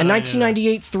 Yeah. A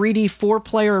 1998 3D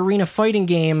 4-player arena fighting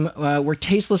game where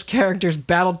tasteless characters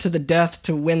battled to the death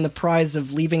to win the prize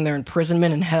of leaving their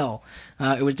imprisonment in hell.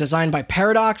 It was designed by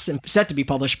Paradox and set to be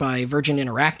published by Virgin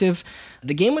Interactive.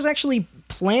 The game was actually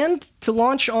planned to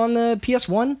launch on the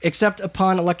PS1, except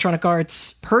upon Electronic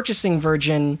Arts purchasing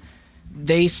Virgin,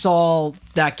 they saw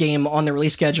that game on the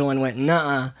release schedule and went,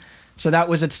 nah. So that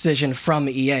was a decision from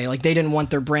EA. Like, they didn't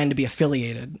want their brand to be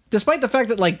affiliated. Despite the fact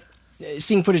that, like,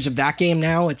 seeing footage of that game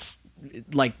now, it's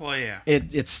like, Well, yeah.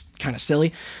 it's kind of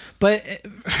silly. But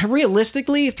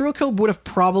realistically, Thrill Kill would have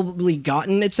probably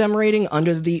gotten its M rating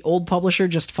under the old publisher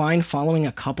just fine, following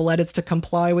a couple edits to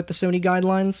comply with the Sony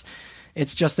guidelines.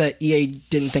 It's just that EA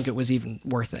didn't think it was even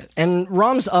worth it. And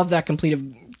ROMs of that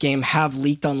completed game have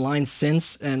leaked online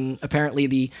since, and apparently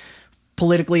the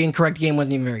politically incorrect game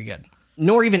wasn't even very good.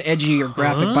 Nor even edgy or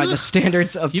graphic by the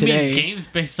standards of You today. mean games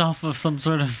based off of some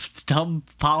sort of dumb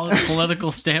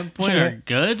political standpoint are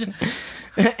good?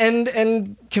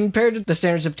 And compared to the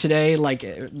standards of today, like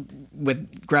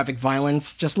with graphic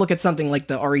violence, just look at something like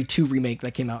the RE2 remake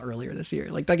that came out earlier this year.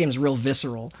 Like, that game's real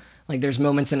visceral. Like, there's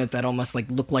moments in it that almost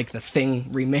like look like the Thing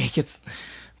remake.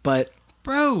 But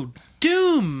Bro,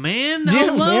 Doom, man. Doom,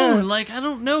 alone. yeah. Like, I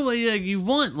don't know what you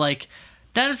want. Like,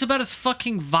 that is about as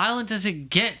fucking violent as it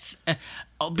gets.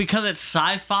 Because it's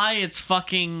sci-fi, it's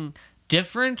fucking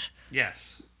different.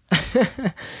 Yes.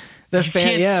 the You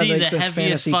can't see like the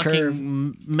heaviest fantasy fucking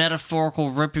curve. metaphorical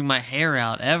ripping my hair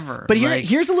out ever. But Like,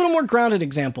 here's a little more grounded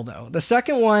example, though. The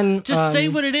second one... just say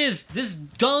what it is. This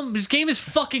game is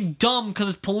fucking dumb because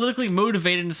it's politically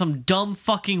motivated in some dumb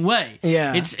fucking way.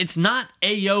 Yeah. It's not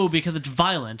AO because it's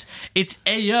violent. It's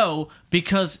AO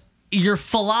because your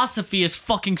philosophy is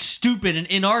fucking stupid and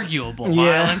inarguable.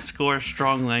 Yeah. Violent score,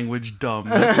 strong language, dumb.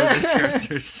 Those are the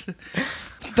descriptors.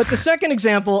 But the second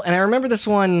example, and I remember this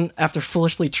one after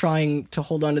foolishly trying to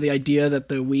hold on to the idea that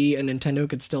the Wii and Nintendo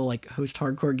could still like host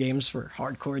hardcore games for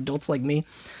hardcore adults like me,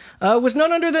 was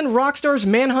none other than Rockstar's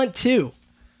Manhunt 2.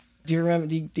 Do you remember?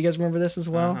 Do you guys remember this as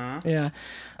well? Yeah.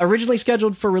 Originally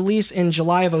scheduled for release in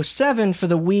July of 2007 for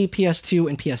the Wii, PS2,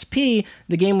 and PSP,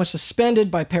 the game was suspended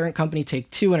by parent company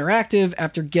Take-Two Interactive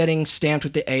after getting stamped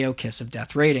with the AO Kiss of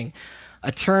Death rating,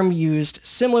 a term used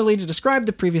similarly to describe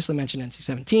the previously mentioned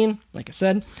NC-17, like I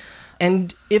said.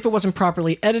 And if it wasn't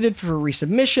properly edited for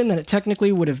resubmission, then it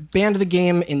technically would have banned the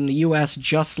game in the US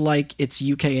just like its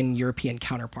UK and European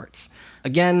counterparts.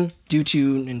 Again, due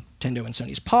to Nintendo and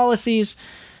Sony's policies,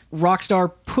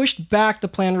 Rockstar pushed back the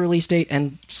planned release date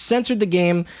and censored the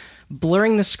game,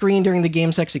 blurring the screen during the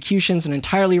game's executions and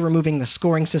entirely removing the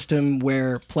scoring system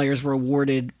where players were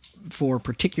awarded for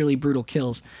particularly brutal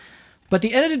kills. But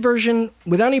the edited version,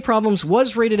 without any problems,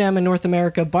 was rated M in North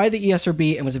America by the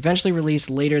ESRB and was eventually released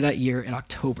later that year in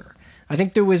October. I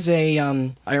think there was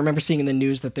I remember seeing in the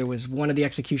news that there was one of the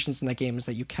executions in that game is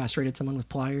that you castrated someone with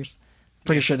pliers.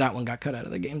 Pretty sure that one got cut out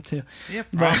of the game too. Yeah,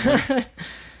 probably.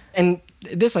 And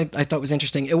this I thought was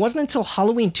interesting. It wasn't until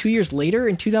Halloween 2 years later,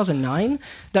 in 2009,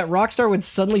 that Rockstar would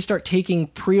suddenly start taking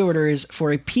pre-orders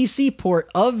for a PC port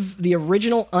of the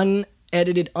original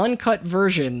unedited, uncut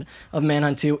version of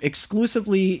Manhunt 2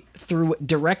 exclusively through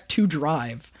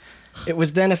Direct-to-Drive. It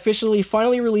was then officially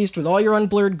finally released with all your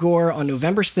unblurred gore on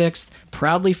November 6th,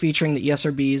 proudly featuring the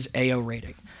ESRB's AO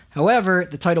rating. However,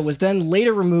 the title was then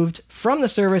later removed from the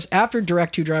service after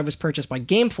Direct-to-Drive was purchased by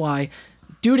Gamefly,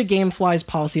 due to Gamefly's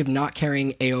policy of not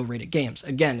carrying AO-rated games.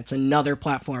 Again, it's another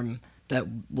platform that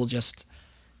will just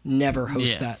never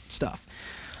host that stuff.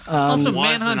 Also, Was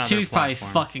Manhunt another 2 is probably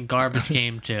platform. fucking garbage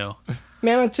game too.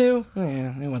 Manhunt 2?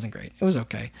 Yeah, it wasn't great. It was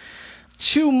okay.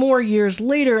 2 more years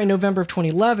later, in November of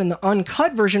 2011, the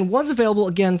uncut version was available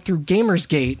again through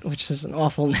Gamersgate, which is an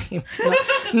awful name.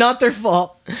 Not their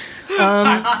fault.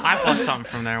 I bought something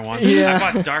from there once. Yeah.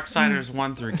 I bought Darksiders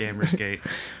 1 through Gamersgate.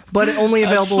 But it only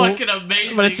That's available... fucking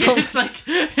amazing. but it's- It's like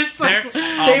They're-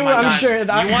 oh They, my I'm God. sure... You did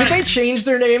wanna- they change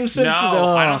their name since... No, the,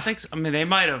 I don't think so. I mean, they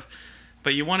might have.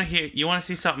 But you want to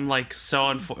see something like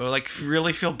like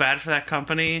really feel bad for that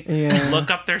company? Yeah.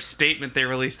 Look up their statement they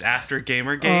released after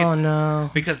Gamergate. Oh, no.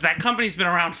 Because that company's been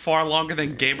around far longer than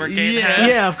Gamergate has.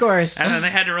 Yeah, of course. And then they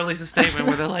had to release a statement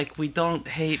where they're like, "We don't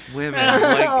hate women.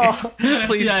 Like,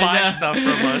 please Yeah, I buy know. stuff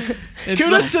from us."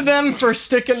 Kudos to them for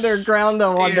sticking their ground,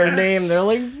 though, on their Yeah. name. They're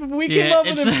like, we came Yeah, up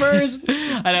with it first.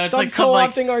 I know it's Stop like some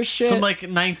like co-opting our shit. some like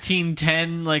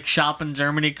 1910 like shop in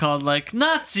Germany called like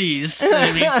Nazis.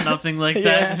 And it means nothing like that.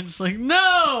 Yeah. And it's like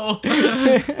no.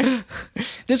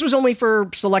 This was only for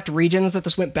select regions that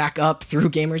this went back up through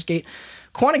Gamersgate.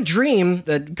 Quantic Dream,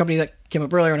 the company that came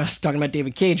up earlier when I was talking about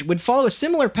David Cage, would follow a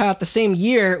similar path the same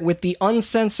year with the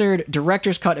uncensored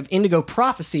director's cut of Indigo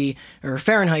Prophecy, or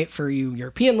Fahrenheit for you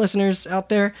European listeners out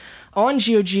there, on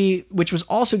GOG, which was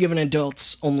also given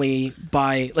adults only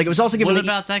by, like, it was also given... What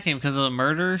about that game? Because of the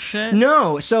murder shit?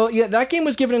 No, so yeah, that game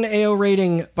was given an AO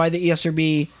rating by the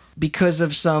ESRB because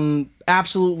of some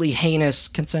absolutely heinous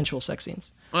consensual sex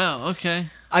scenes. Well, okay.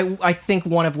 I think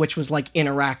one of which was like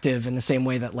interactive in the same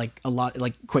way that like a lot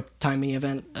like quick timing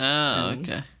event. Oh,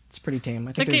 okay. It's pretty tame.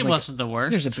 I That think game there's wasn't the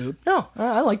worst. There's a boob. No,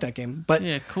 I like that game, but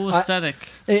Yeah, cool aesthetic.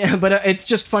 yeah, but it's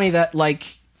just funny that like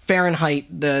Fahrenheit,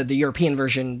 the European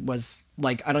version was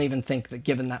like, I don't even think that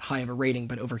given that high of a rating,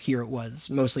 but over here it was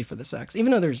mostly for the sex,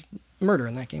 even though there's murder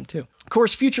in that game too. Of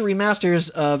course, future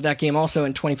remasters of that game also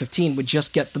in 2015 would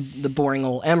just get the boring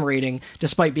old M rating,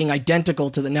 despite being identical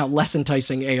to the now less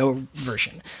enticing AO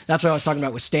version. That's what I was talking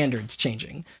about with standards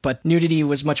changing. But nudity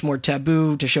was much more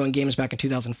taboo to show in games back in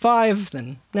 2005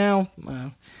 than now.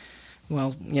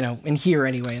 Well, you know, in here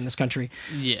anyway, in this country.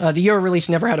 Yeah. The Euro release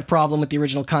never had a problem with the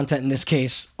original content in this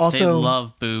case. Also, They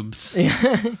love boobs.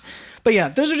 but yeah,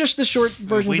 those are just the short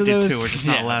versions We of do those. too. We're just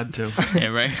not Yeah. allowed to. Yeah,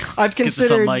 right. I've Get this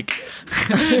on considered mic.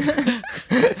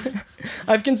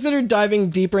 I've considered diving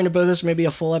deeper into both this, maybe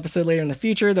a full episode later in the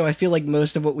future, though I feel like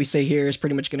most of what we say here is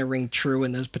pretty much going to ring true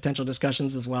in those potential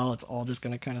discussions as well. It's all just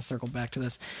going to kind of circle back to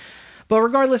this. But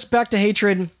regardless, back to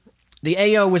Hatred, the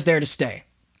AO was there to stay.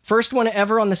 First one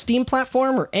ever on the Steam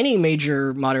platform, or any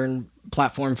major modern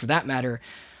platform for that matter.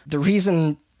 The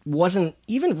reason wasn't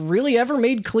even really ever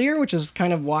made clear, which is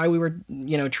kind of why we were,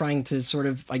 you know, trying to sort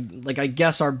of, I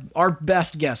guess our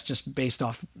best guess, just based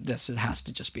off this, it has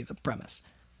to just be the premise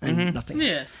and nothing else.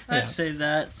 Yeah, I'd say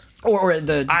that. Or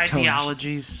the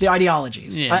Ideologies. the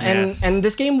ideologies. Yeah. Yes. And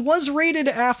this game was rated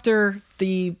after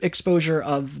the exposure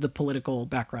of the political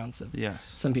backgrounds of Yes.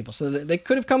 some people, so they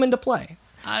could have come into play.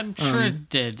 I'm sure it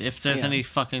did. If there's yeah. any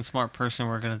fucking smart person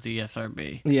working at the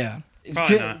ESRB. Yeah.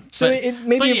 Probably not. So But- it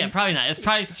maybe But yeah, probably not. It's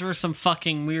probably for some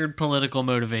fucking weird political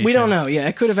motivation. we don't know. Yeah,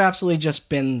 it could have absolutely just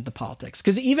been the politics.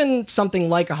 Because even something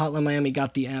like a Hotline Miami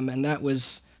got the M, and that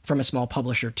was from a small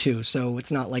publisher too. So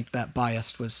it's not like that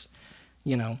bias was,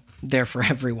 you know, there for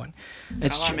everyone.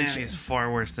 It's Hotline true. Miami is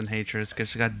far worse than Hatred because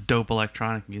she got dope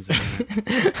electronic music in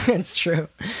it. It's true.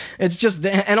 It's just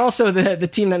and also the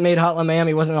team that made Hotline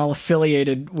Miami wasn't all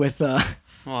affiliated with.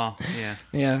 Well, yeah.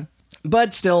 Yeah.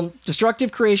 But still,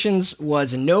 Destructive Creations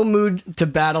was in no mood to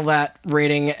battle that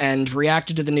rating and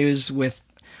reacted to the news with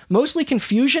mostly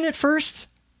confusion at first,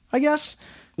 I guess.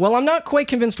 Well, I'm not quite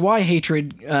convinced why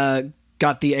Hatred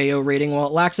got the AO rating while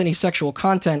it lacks any sexual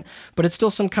content, but it's still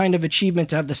some kind of achievement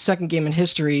to have the second game in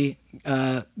history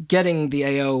getting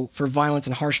the AO for violence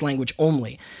and harsh language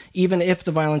only, even if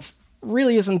the violence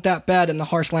really isn't that bad and the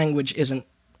harsh language isn't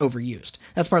overused.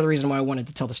 That's part of the reason why I wanted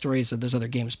to tell the stories of those other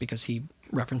games, because he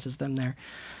references them there.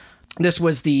 This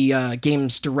was the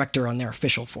game's director on their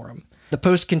official forum. The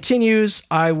post continues,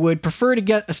 I would prefer to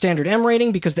get a standard M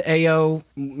rating because the AO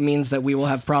means that we will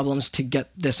have problems to get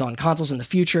this on consoles in the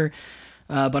future.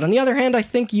 But on the other hand, I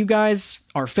think you guys,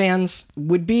 our fans,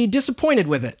 would be disappointed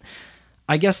with it.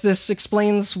 I guess this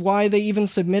explains why they even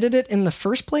submitted it in the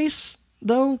first place,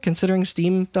 though, considering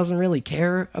Steam doesn't really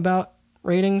care about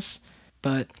ratings.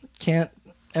 But can't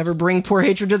ever bring poor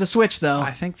Hatred to the Switch, though.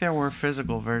 I think there were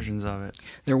physical versions of it.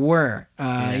 There were,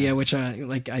 yeah, which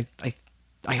I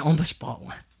almost bought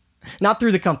one, not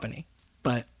through the company,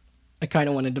 but I kind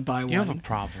of wanted to buy one. You have a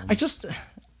problem.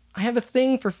 I have a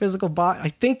thing for physical I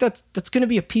think that's going to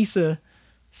be a piece of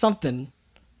something,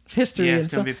 history. Yeah, and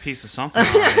it's going to be a piece of something.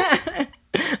 All right.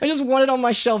 I just want it on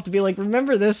my shelf to be like,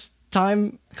 remember this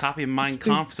time? Copy of Mein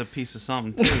Kampf is a piece of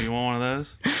something, too. You want one of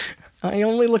those? I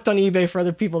only looked on eBay for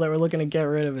other people that were looking to get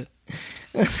rid of it.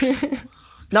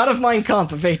 Not of Mein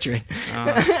Kampf, of Hatred.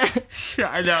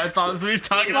 I know. I thought that's what you were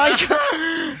talking Mein about.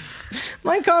 Kampf,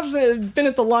 Mein Kampf's been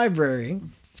at the library.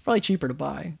 It's probably cheaper to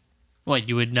buy. What,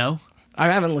 you would know? I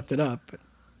haven't looked it up.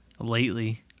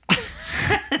 Lately.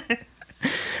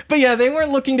 But yeah, they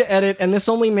weren't looking to edit, and this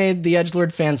only made the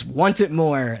Edgelord fans want it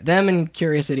more. Them and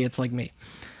curious idiots like me.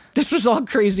 This was all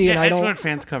crazy, Yeah, and I Edgelord don't...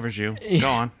 Fans covers you. Go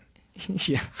on.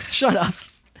 Yeah, shut up.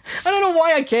 I don't know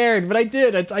why I cared, but I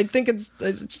did. I think I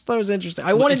just thought it was interesting.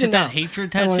 I wanted Is to it know. that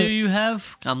hatred tattoo you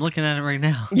have? I'm looking at it right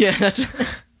now. Yeah, that's...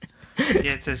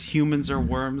 Yeah, it says humans are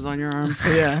worms on your arm.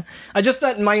 Yeah. I just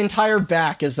thought my entire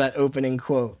back is that opening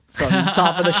quote from the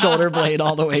top of the shoulder blade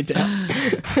all the way down.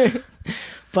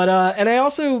 But, and I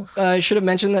also should have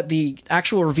mentioned that the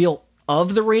actual reveal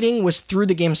of the rating was through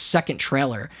the game's second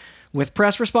trailer, with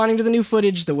press responding to the new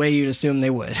footage the way you'd assume they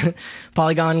would.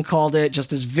 Polygon called it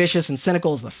just as vicious and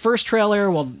cynical as the first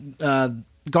trailer, while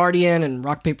Guardian and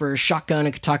Rock Paper Shotgun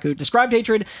and Kotaku described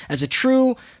Hatred as a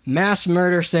true mass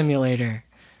murder simulator.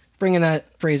 Bringing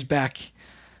that phrase back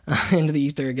into the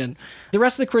ether again. The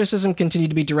rest of the criticism continued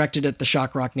to be directed at the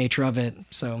shock rock nature of it,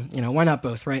 so, why not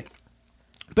both, right?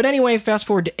 But anyway, fast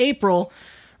forward to April,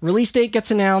 release date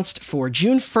gets announced for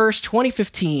June 1st,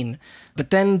 2015, but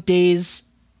then days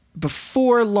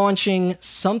before launching,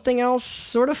 something else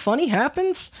sort of funny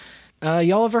happens.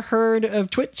 Y'all ever heard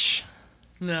of Twitch?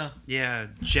 No. Yeah,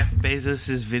 Jeff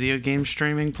Bezos' video game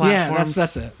streaming platform. Yeah,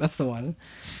 that's it. That's the one.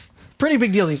 Pretty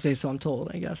big deal these days, so I'm told,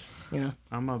 I guess.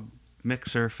 I'm a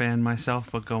Mixer fan myself,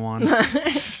 but go on.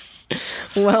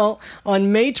 Well,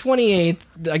 on May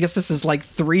 28th, I guess this is like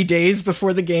 3 days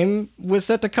before the game was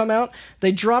set to come out,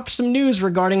 they dropped some news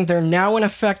regarding their now in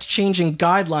effect changing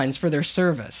guidelines for their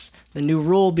service. The new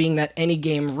rule being that any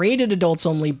game rated adults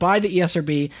only by the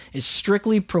ESRB is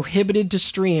strictly prohibited to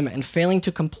stream, and failing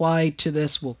to comply to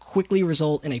this will quickly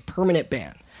result in a permanent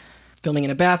ban. Filming in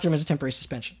a bathroom is a temporary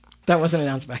suspension. That wasn't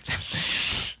announced back then.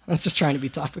 I was just trying to be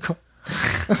topical.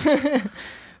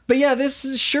 But yeah,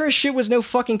 this sure as shit was no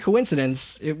fucking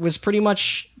coincidence. It was pretty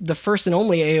much the first and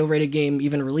only AO-rated game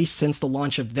even released since the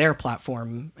launch of their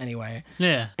platform, anyway.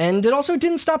 Yeah. And it also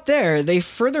didn't stop there. They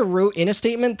further wrote in a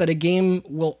statement that a game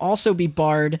will also be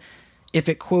barred if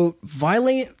it, quote,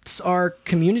 violates our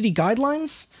community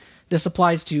guidelines. This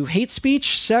applies to hate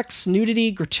speech, sex,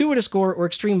 nudity, gratuitous gore, or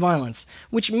extreme violence,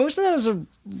 which most of that is a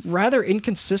rather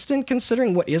inconsistent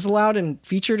considering what is allowed and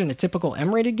featured in a typical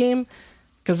M-rated game.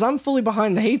 Because I'm fully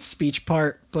behind the hate speech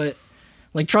part, but,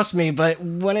 trust me, but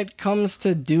when it comes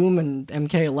to Doom and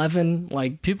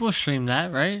MK11, people stream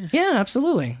that, right? Yeah,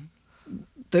 absolutely.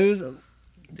 Did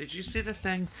you see the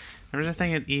thing? There was a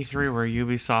thing at E3 where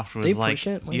Ubisoft was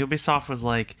Ubisoft was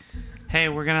like, hey,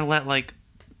 we're going to let,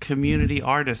 community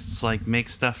artists, make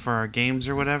stuff for our games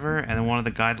or whatever, and then one of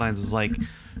the guidelines was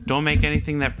don't make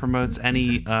anything that promotes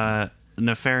any,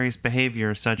 nefarious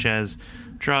behavior such as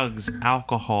drugs,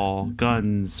 alcohol,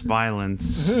 guns,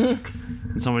 violence. And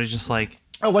somebody's just like...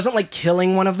 Oh, it wasn't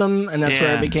killing one of them, and that's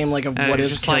where it became what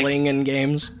is killing in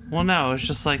games? Well, no, it's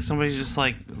just somebody's just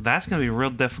that's going to be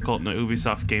real difficult in an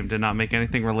Ubisoft game to not make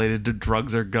anything related to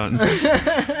drugs or guns.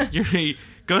 The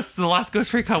last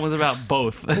Ghost Recon was about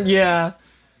both. Yeah.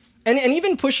 And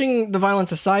even pushing the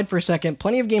violence aside for a second,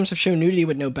 plenty of games have shown nudity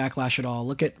with no backlash at all.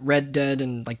 Look at Red Dead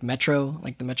and Metro,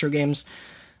 the Metro games.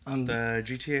 The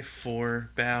GTA 4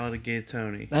 Ballad of Gay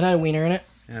Tony. That had a wiener in it.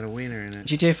 It had a wiener in it.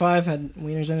 GTA 5 had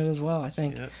wieners in it as well, I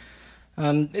think. Yep.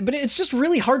 But it's just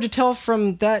really hard to tell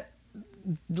from that,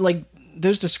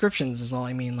 those descriptions is all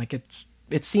I mean.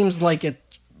 It seems like it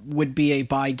would be a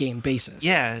by-game basis.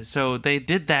 Yeah, so they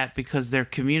did that because their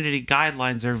community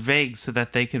guidelines are vague so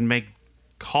that they can make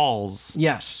calls.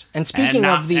 Yes. And speaking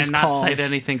of these calls... And not cite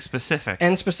anything specific.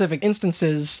 And specific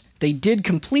instances, they did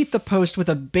complete the post with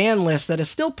a ban list that is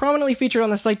still prominently featured on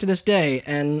the site to this day,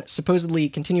 and supposedly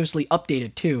continuously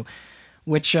updated too,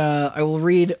 which I will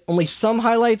read only some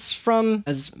highlights from,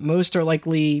 as most are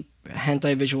likely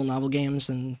hentai visual novel games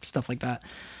and stuff like that.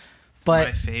 But,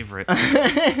 my favorite.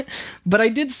 But I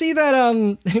did see that,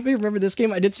 anybody remember this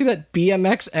game? I did see that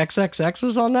BMX XXX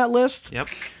was on that list. Yep.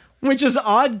 Which is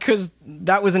odd because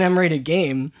that was an M-rated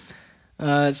game.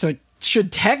 So it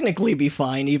should technically be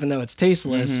fine, even though it's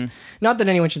tasteless. Mm-hmm. Not that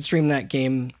anyone should stream that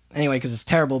game anyway, because it's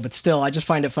terrible, but still, I just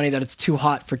find it funny that it's too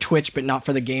hot for Twitch, but not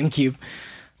for the GameCube.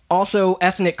 Also,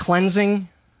 ethnic cleansing.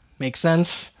 Makes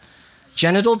sense.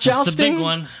 Genital jousting. That's the big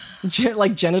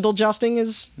one. Genital jousting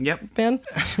is banned,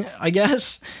 I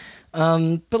guess.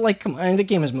 But come on, the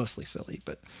game is mostly silly,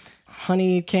 but...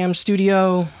 Honeycam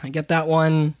Studio, I get that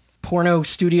one. Porno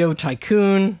Studio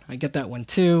Tycoon, I get that one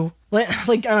too. I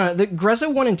don't know, the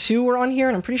Grezzo 1 and 2 were on here,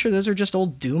 and I'm pretty sure those are just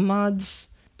old Doom mods.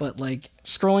 But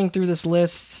scrolling through this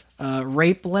list,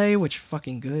 Rape Lay, which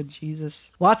fucking good,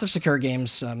 Jesus. Lots of secure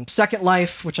games. Second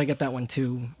Life, which I get that one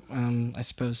too, I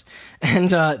suppose.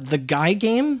 And The Guy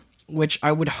Game, which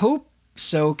I would hope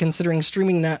so, considering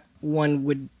streaming that one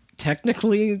would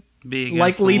technically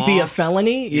likely be a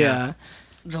felony. Yeah.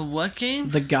 The what game?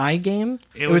 The Guy Game.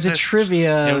 It was a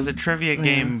trivia. It was a trivia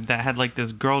game that had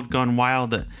this Girl Gone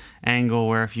Wild angle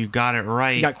where if you got it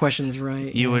right, you got questions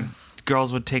right,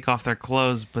 girls would take off their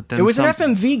clothes, but then it was an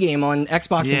FMV game on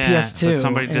Xbox and PS2. But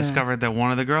somebody discovered that one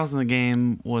of the girls in the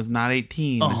game was not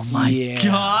 18. Oh my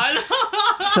god!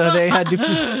 So they had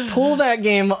to pull that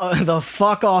game the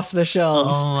fuck off the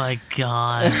shelves. Oh my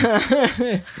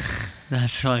god.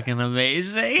 That's fucking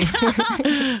amazing.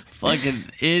 Fucking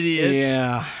idiots.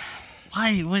 Yeah.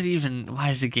 Why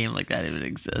does a game like that even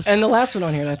exist? And the last one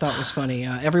on here that I thought was funny,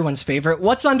 everyone's favorite.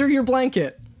 What's under your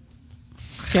blanket?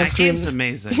 Can't That stream. game's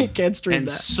amazing. Can't stream and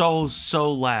that.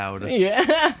 so loud.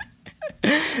 Yeah.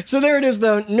 So there it is,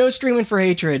 though. No streaming for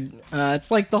Hatred.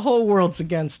 It's like the whole world's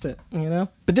against it, you know?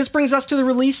 But this brings us to the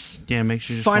release. Yeah, makes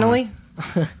you just Finally,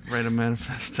 wanna write a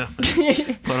manifesto.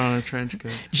 Put on a trench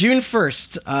coat. June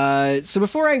 1st. So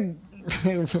before I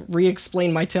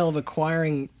re-explain my tale of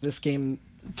acquiring this game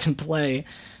to play,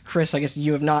 Chris, I guess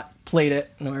you have not played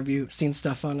it, nor have you seen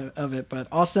stuff of it, but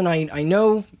Austin, I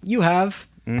know you have.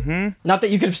 Mm-hmm. Not that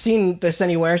you could have seen this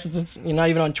anywhere since you're not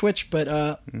even on Twitch, but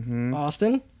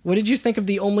Austin, what did you think of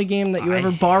the only game that you ever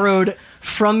borrowed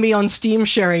from me on Steam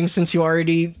sharing, since you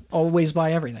already always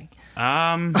buy everything?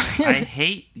 I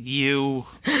hate you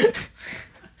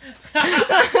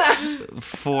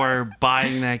for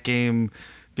buying that game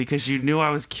because you knew I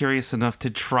was curious enough to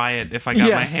try it if I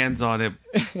got my hands on it.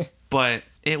 But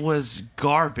it was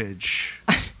garbage.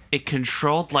 It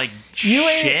controlled like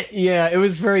shit. Yeah, it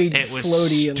was very It was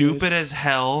floaty. stupid as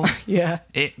hell. Yeah.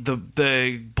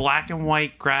 The black and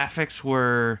white graphics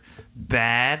were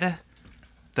bad.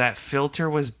 That filter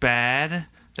was bad.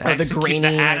 grainy,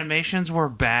 the animations were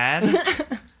bad.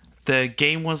 The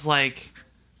game was like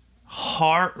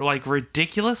hard, like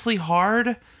ridiculously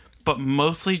hard, but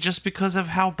mostly just because of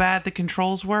how bad the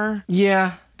controls were.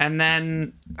 Yeah. And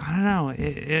then I don't know,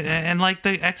 and like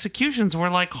the executions were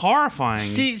like horrifying.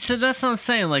 See, so that's what I'm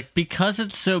saying. Like, because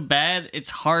it's so bad, it's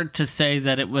hard to say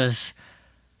that it was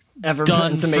Ever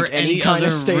done to make for any kind other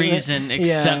of statement. reason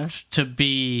except to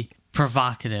be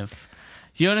provocative.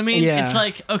 You know what I mean? Yeah. It's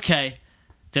like, okay,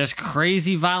 there's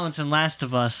crazy violence in Last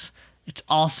of Us. It's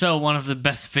also one of the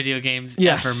best video games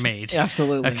ever made.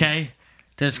 Absolutely. Okay?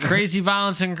 There's crazy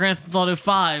violence in Grand Theft Auto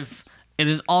 5. It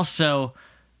is also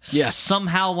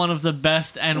somehow one of the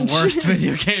best and worst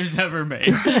video games ever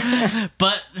made.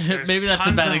 But maybe that's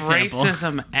a bad example.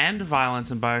 Racism and violence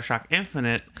in BioShock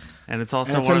Infinite, and it's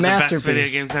also And it's one a of the best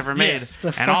masterpiece. video games ever made. It's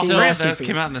a And all fucking three of those masterpiece.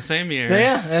 came out in the same year.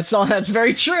 Yeah, that's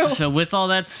very true. So with all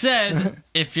that said,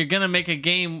 if you're going to make a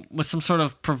game with some sort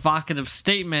of provocative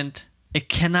statement, it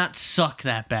cannot suck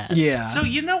that bad. Yeah. So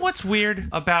you know what's weird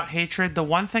about Hatred? The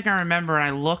one thing I remember, and I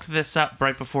looked this up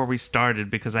right before we started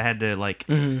because I had to like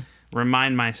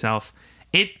remind myself,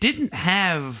 it didn't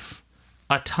have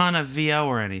a ton of VO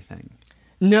or anything.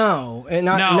 No,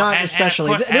 not and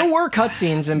especially. of course- there were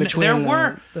cutscenes in between. There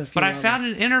were, the few but I levels. found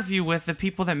an interview with the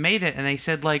people that made it, and they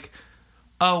said like,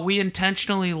 "Oh, we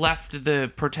intentionally left the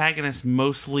protagonist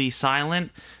mostly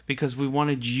silent because we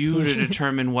wanted you to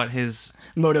determine what his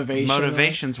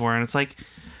motivations were." And it's like,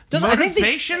 I think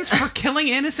motivations for killing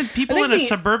innocent people think in a the-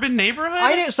 suburban neighborhood?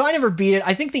 I never beat it.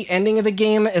 I think the ending of the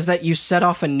game is that you set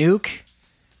off a nuke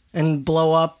and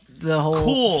blow up the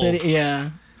whole city.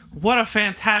 Yeah. What a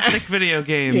fantastic video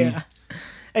game. Yeah.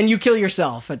 And you kill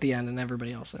yourself at the end and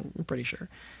everybody else, I'm pretty sure.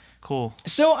 Cool.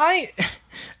 So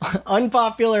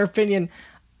unpopular opinion,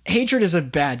 Hatred is a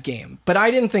bad game, but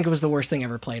I didn't think it was the worst thing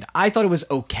ever played. I thought it was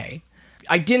okay.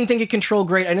 I didn't think it controlled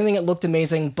great. I didn't think it looked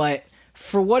amazing, but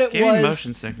for what it Gave was... me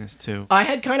motion sickness, too. I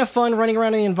had kind of fun running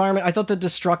around in the environment. I thought the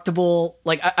destructible...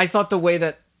 Like, I thought the way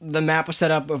that the map was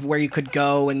set up of where you could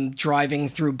go and driving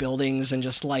through buildings and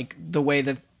just, like, the way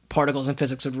that particles and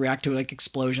physics would react to, like,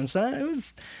 explosions. I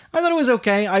thought it was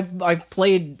okay. I've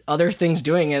played other things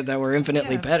doing it that were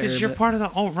infinitely better. Because you're part of the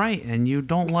alt-right, and you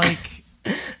don't like...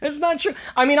 It's not true.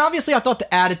 I mean, obviously, I thought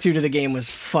the attitude of the game was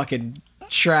fucking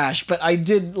trash, but I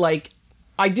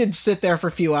did sit there for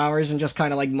a few hours and just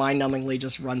kind of like mind-numbingly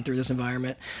just run through this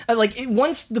environment.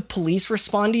 Once the police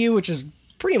respond to you, which is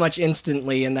pretty much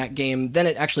instantly in that game, then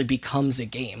it actually becomes a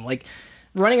game. Like,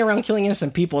 running around killing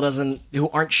innocent people who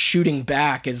aren't shooting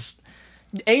back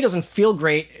doesn't feel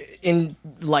great in,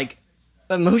 like,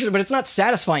 emotion, but it's not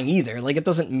satisfying either. Like, it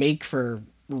doesn't make for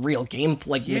real game,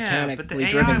 like, mechanically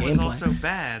driven gameplay. But the AI was also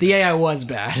bad. The AI was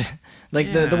bad.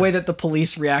 Like, the way that the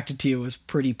police reacted to you was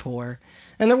pretty poor.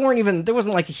 And there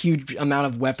wasn't like a huge amount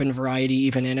of weapon variety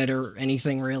even in it or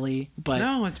anything really. But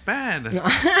No, it's bad.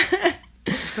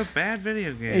 It's a bad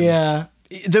video game. yeah.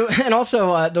 And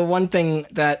also, the one thing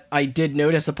that I did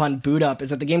notice upon boot up is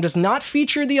that the game does not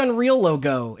feature the Unreal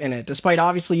logo in it, despite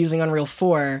obviously using Unreal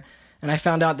 4. And I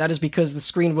found out that is because the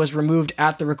screen was removed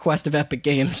at the request of Epic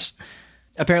Games.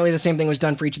 Apparently the same thing was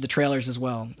done for each of the trailers as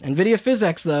well. NVIDIA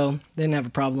PhysX, though, they didn't have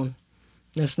a problem.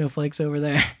 No snowflakes over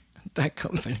there. That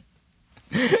company.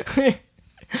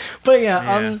 But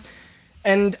yeah,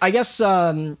 and I guess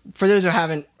for those who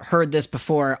haven't heard this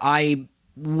before, I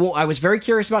was very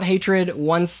curious about Hatred.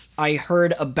 Once I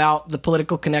heard about the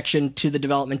political connection to the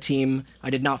development team, I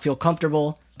did not feel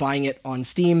comfortable buying it on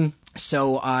Steam.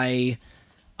 So I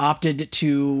opted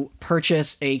to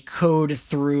purchase a code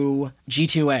through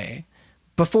G2A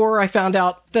before I found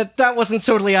out that that wasn't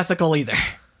totally ethical either.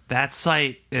 That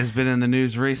site has been in the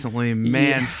news recently.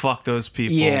 Man, fuck those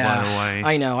people, by the way.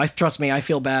 I know. Trust me, I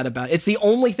feel bad about it. It's the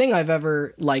only thing I've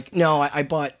ever, I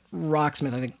bought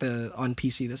Rocksmith, I think, on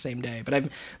PC the same day. But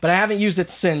I haven't used it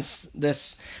since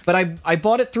this. But I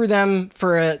bought it through them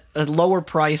for a lower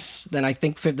price than I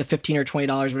think the $15 or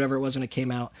 $20, whatever it was when it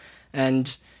came out.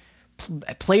 And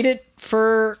played it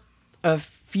for a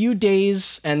few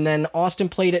days, and then Austin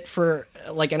played it for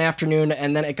like an afternoon,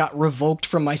 and then it got revoked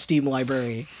from my Steam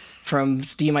library from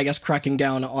Steam, I guess, cracking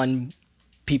down on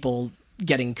people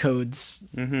getting codes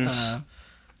in a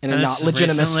not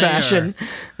legitimate fashion.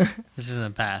 This is in the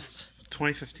past.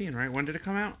 2015, right? When did it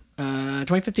come out?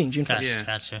 2015, June 1st. Yeah.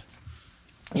 Gotcha.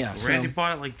 Yeah, Randy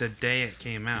bought it like the day it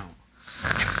came out.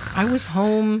 I was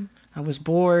home. I was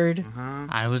bored.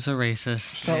 I was a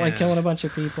racist. Felt like killing a bunch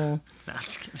of people. No, I'm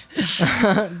just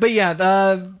kidding. But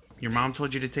yeah, Your mom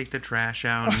told you to take the trash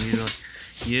out, and you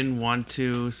didn't want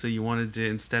to, so you wanted to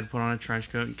instead put on a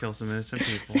trench coat and kill some innocent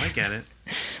people. I get it.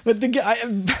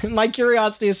 but my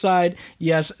curiosity aside,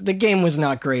 yes, the game was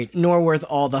not great, nor worth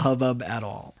all the hubbub at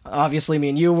all. Obviously, me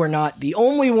and you were not the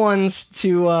only ones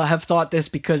to have thought this,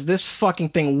 because this fucking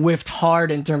thing whiffed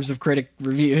hard in terms of critic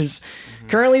reviews.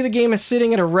 Currently, the game is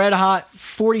sitting at a red-hot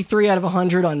 43 out of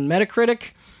 100 on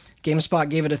Metacritic. GameSpot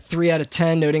gave it a 3 out of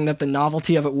 10, noting that the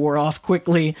novelty of it wore off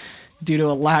quickly due to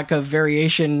a lack of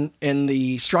variation in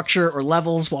the structure or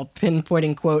levels, while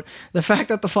pinpointing, quote, the fact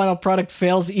that the final product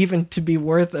fails even to be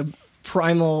worth a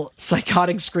primal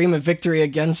psychotic scream of victory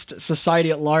against society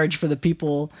at large for the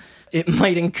people it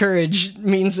might encourage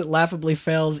means it laughably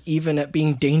fails even at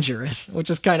being dangerous, which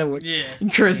is kind of what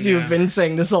Chris, you've been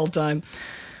saying this whole time.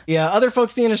 Yeah, other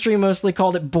folks in the industry mostly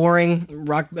called it boring.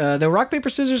 Though Rock, Paper,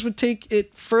 Scissors would take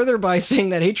it further by saying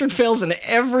that Hatred fails in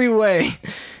every way.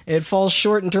 It falls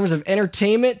short in terms of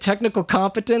entertainment, technical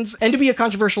competence, and to be a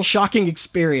controversial, shocking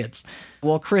experience.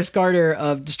 While Chris Gardner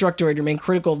of Destructoid remained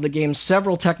critical of the game's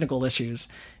several technical issues.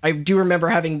 I do remember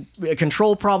having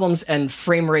control problems and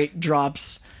frame rate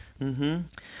drops.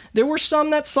 There were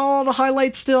some that saw the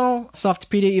highlights still.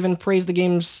 Softpedia even praised the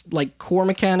game's core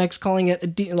mechanics, calling it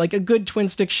a good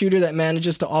twin-stick shooter that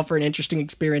manages to offer an interesting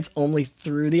experience only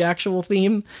through the actual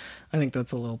theme. I think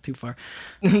that's a little too far.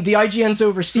 The IGN's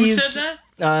overseas... Who said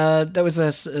that? That was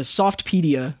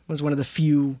Softpedia was one of the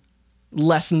few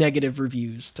less negative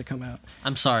reviews to come out.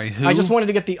 I'm sorry, who? I just wanted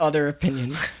to get the other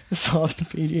opinion.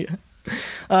 Softpedia.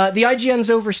 The IGN's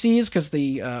overseas, because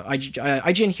the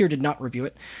IGN here did not review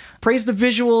it, praised the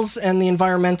visuals and the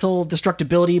environmental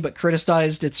destructibility, but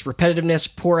criticized its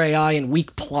repetitiveness, poor AI, and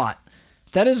weak plot.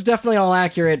 That is definitely all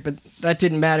accurate, but that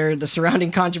didn't matter. The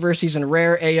surrounding controversies and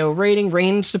rare AO rating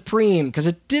reigned supreme, because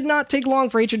it did not take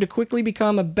long for Hatred to quickly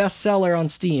become a bestseller on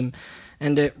Steam,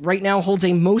 and it right now holds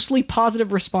a mostly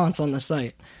positive response on the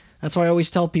site. That's why I always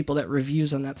tell people that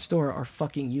reviews on that store are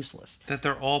fucking useless. That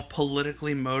they're all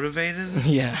politically motivated?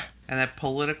 Yeah. And that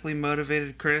politically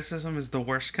motivated criticism is the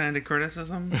worst kind of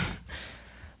criticism?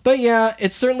 But yeah,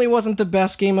 it certainly wasn't the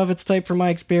best game of its type from my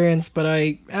experience, but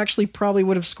I actually probably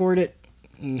would have scored it,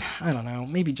 I don't know,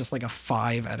 maybe just like a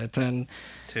 5 out of 10.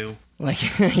 2.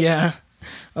 Yeah.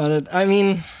 I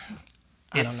mean,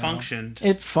 I don't know. Functioned.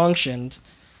 It functioned.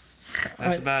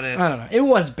 That's about it. I don't know. It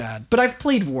was bad, but I've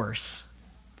played worse.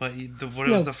 But what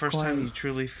was the first time you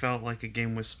truly felt like a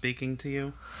game was speaking to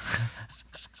you?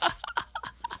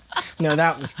 No,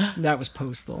 that was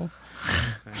Postal.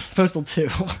 Okay. Postal 2.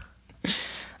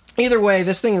 Either way,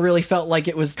 this thing really felt like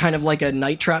it was kind of like a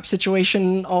Night Trap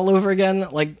situation all over again.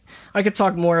 I could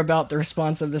talk more about the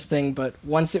response of this thing, but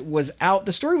once it was out,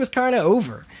 the story was kind of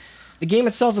over. The game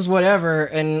itself is whatever,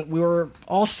 and we were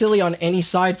all silly on any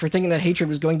side for thinking that Hatred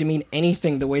was going to mean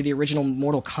anything the way the original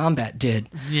Mortal Kombat did.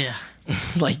 Yeah.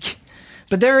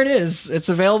 But there it is. It's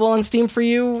available on Steam for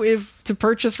you to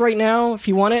purchase right now if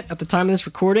you want it. At the time of this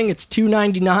recording, it's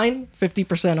 $2.99,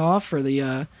 50% off for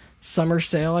the summer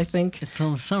sale, I think. It's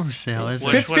on the summer sale, isn't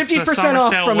it? 50%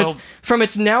 off from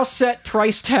its now set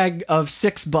price tag of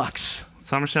 $6.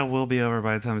 Summer sale will be over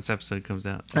by the time this episode comes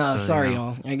out. Oh, sorry,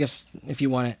 y'all. I guess if you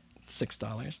want it,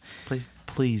 $6.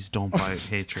 Please don't buy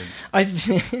Hatred.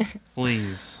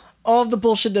 Please. All of the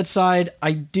bullshit aside,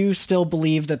 I do still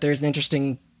believe that there's an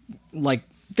interesting,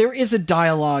 there is a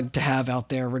dialogue to have out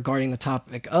there regarding the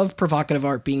topic of provocative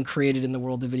art being created in the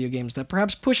world of video games that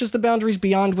perhaps pushes the boundaries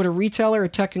beyond what a retailer or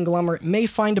tech conglomerate may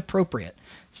find appropriate.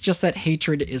 It's just that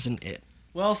Hatred isn't it.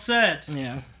 Well said.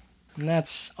 Yeah. And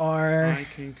that's our. I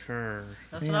concur.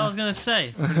 That's what I was gonna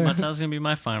say. Pretty much, that was gonna be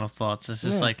my final thoughts. It's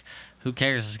just like, who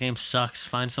cares? This game sucks.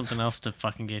 Find something else to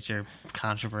fucking get your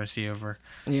controversy over.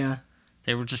 Yeah.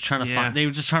 They were just trying to find. They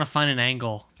were just trying to find an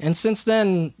angle. And since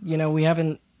then, we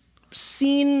haven't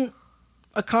seen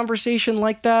a conversation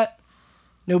like that.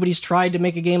 Nobody's tried to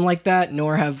make a game like that,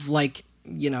 nor have an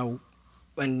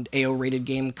AO rated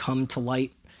game come to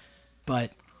light.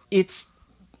 But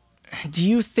do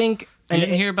you think? You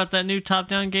didn't hear about that new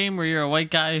top-down game where you're a white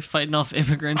guy fighting off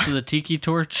immigrants with a tiki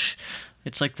torch?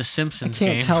 It's like the Simpsons game.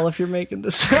 I can't tell if you're making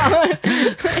this.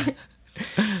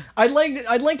 I'd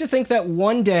like to think that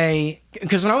one day,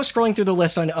 because when I was scrolling through the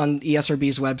list on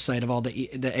ESRB's website of all the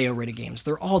AO rated games,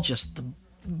 they're all just the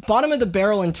bottom of the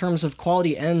barrel in terms of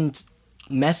quality and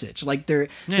message. Like they're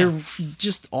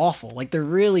just awful. Like they're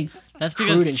really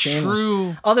crude and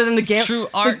shameless. Other than the game, true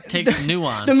art takes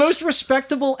nuance. The most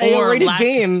respectable AO rated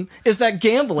game is that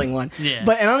gambling one. Yeah.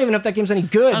 But I don't even know if that game's any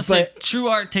good. But true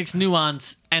art takes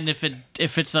nuance, and if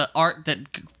it's an art that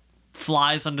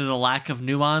flies under the lack of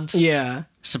nuance,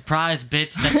 surprise,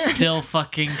 bitch, that's still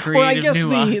fucking creative well, I guess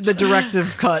nuance. the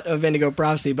directive cut of Indigo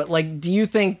Prophecy. But do you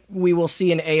think we will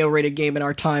see an AO rated game in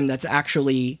our time that's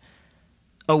actually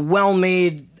a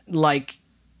well-made,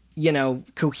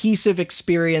 cohesive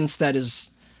experience that is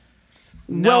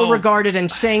well-regarded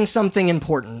and saying something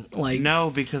important? No,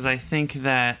 because I think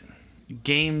that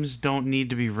games don't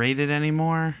need to be rated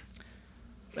anymore.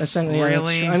 Essentially,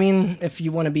 that's true. I mean, if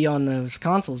you want to be on those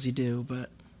consoles, you do,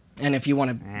 and if you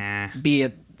want to be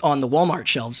on the Walmart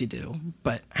shelves, you do.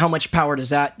 But how much power is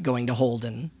that going to hold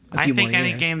in a few more years? I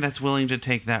think any game that's willing to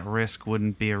take that risk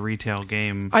wouldn't be a retail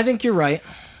game. I think you're right.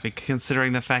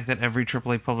 Considering the fact that every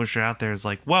AAA publisher out there is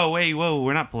like, whoa,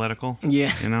 we're not political.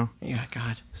 Yeah. Yeah,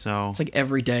 God. So it's like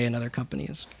every day another company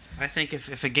is. I think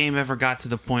if a game ever got to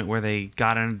the point where they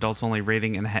got an adults-only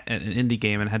rating and an indie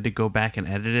game and had to go back and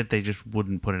edit it, they just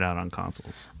wouldn't put it out on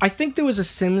consoles. I think there was a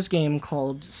Sims game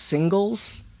called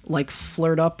Singles,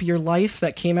 Flirt Up Your Life,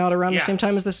 that came out around the same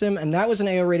time as The Sim, and that was an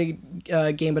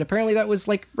AO-rated game, but apparently that was,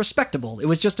 respectable. It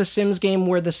was just a Sims game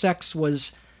where the sex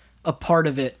was a part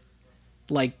of it,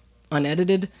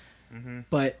 unedited,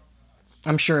 but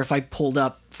I'm sure if I pulled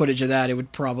up footage of that, it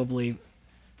would probably...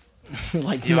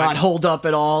 not hold up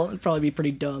at all. It'd probably be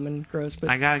pretty dumb and gross. But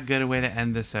I got a good way to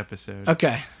end this episode.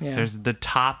 Okay, yeah. There's the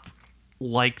top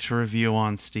liked review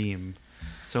on Steam.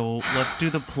 So let's do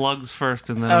the plugs first,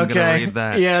 and then I'm gonna read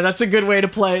that. Yeah, that's a good way to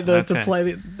play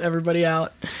everybody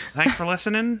out. Thanks for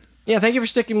listening. Yeah, thank you for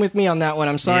sticking with me on that one.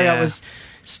 I'm sorry I was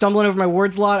stumbling over my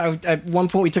words a lot. At one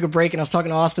point we took a break, and I was talking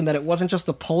to Austin that it wasn't just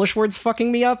the Polish words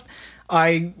fucking me up.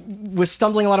 I was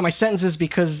stumbling a lot of my sentences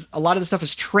because a lot of the stuff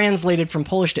is translated from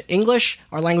Polish to English.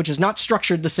 Our language is not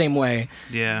structured the same way.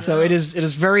 Yeah. So it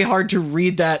is very hard to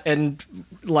read that and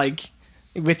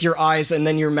with your eyes and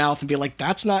then your mouth and be like,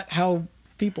 that's not how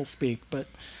people speak. But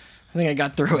I think I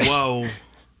got through it. Whoa.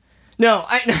 No,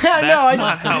 That's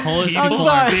not how Polish I'm people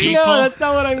sorry. speak. No, that's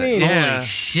not what I mean. Yeah. Holy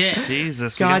shit.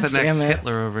 Jesus, God we got the next damn it.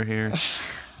 Hitler over here.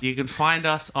 You can find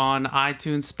us on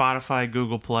iTunes, Spotify,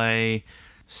 Google Play,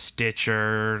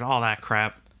 Stitcher, all that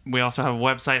crap. We also have a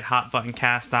website,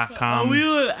 hotbuttoncast.com. Are we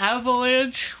on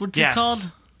Avalanche? What's it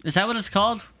called? Is that what it's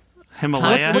called?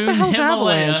 Himalaya. What the hell's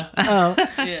Himalaya. Avalanche?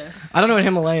 Oh, Yeah. I don't know what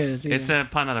Himalaya is either. It's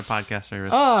another podcast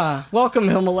service. Welcome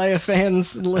Himalaya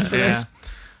fans and listeners. Yeah.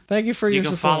 Thank you for your You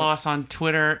can support. follow us on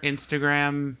Twitter,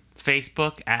 Instagram,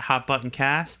 Facebook at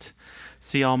HotButtonCast.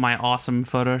 See all my awesome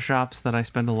photoshops that I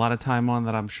spend a lot of time on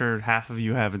that I'm sure half of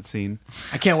you haven't seen.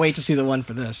 I can't wait to see the one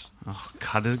for this. Oh,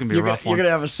 God, this is going to be a rough You're one. going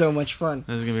to have so much fun.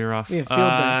 This is going to be rough. Yeah, field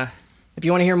day. If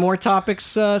you want to hear more topics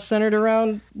centered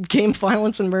around game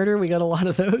violence and murder, we got a lot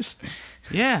of those.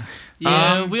 Yeah.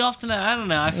 Yeah, we often, I don't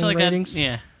know, I feel like ratings?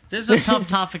 This is a tough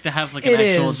topic to have an It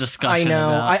actual is. discussion I know.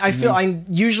 about. I feel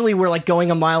usually we're going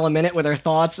a mile a minute with our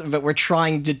thoughts, but we're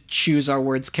trying to choose our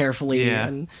words carefully. Yeah.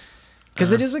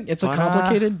 Because it's a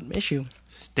complicated issue.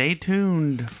 Stay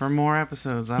tuned for more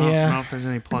episodes. I don't know if there's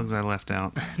any plugs I left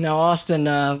out. Now, Austin,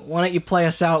 why don't you play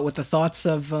us out with the thoughts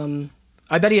of...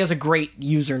 I bet he has a great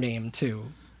username, too.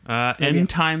 End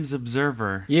Times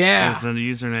Observer Yeah. is the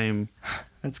username.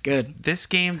 That's good. This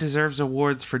game deserves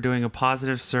awards for doing a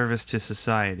positive service to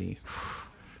society.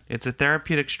 It's a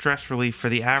therapeutic stress relief for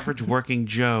the average working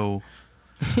Joe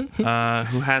who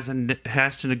has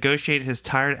to negotiate his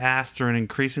tired ass through an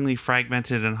increasingly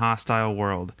fragmented and hostile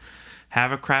world.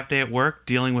 Have a crap day at work,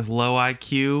 dealing with low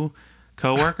IQ,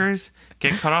 Coworkers,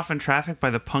 get cut off in traffic by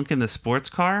the punk in the sports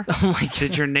car. Oh my god.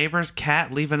 Did your neighbor's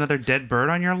cat leave another dead bird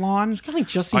on your lawn? I like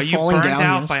just see Are you falling burned down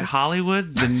out yesterday. by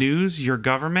Hollywood, the news, your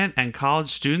government, and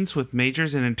college students with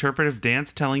majors in interpretive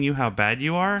dance telling you how bad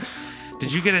you are?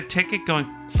 Did you get a ticket going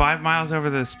 5 miles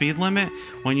over the speed limit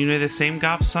when you know the same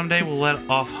cop someday will let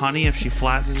off honey if she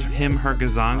flashes him her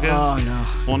gazongas? Oh no.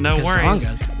 Well, no worries.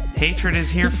 Gazongas. Hatred is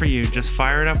here for you. Just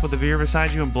fire it up with a beer beside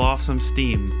you and blow off some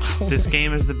steam. This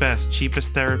game is the best,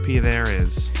 cheapest therapy there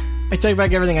is. I take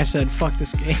back everything I said. Fuck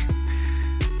this game.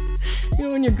 You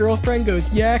know when your girlfriend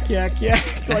goes yak yak yak,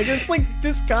 like it's like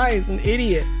this guy is an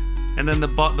idiot. And then the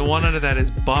one under that is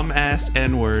bum ass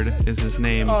N-word is his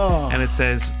name, Oh. and it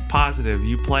says positive.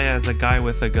 You play as a guy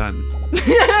with a gun.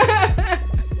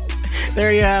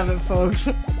 There you have it, folks.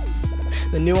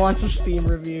 The nuance of Steam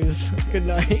reviews. Good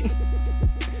night.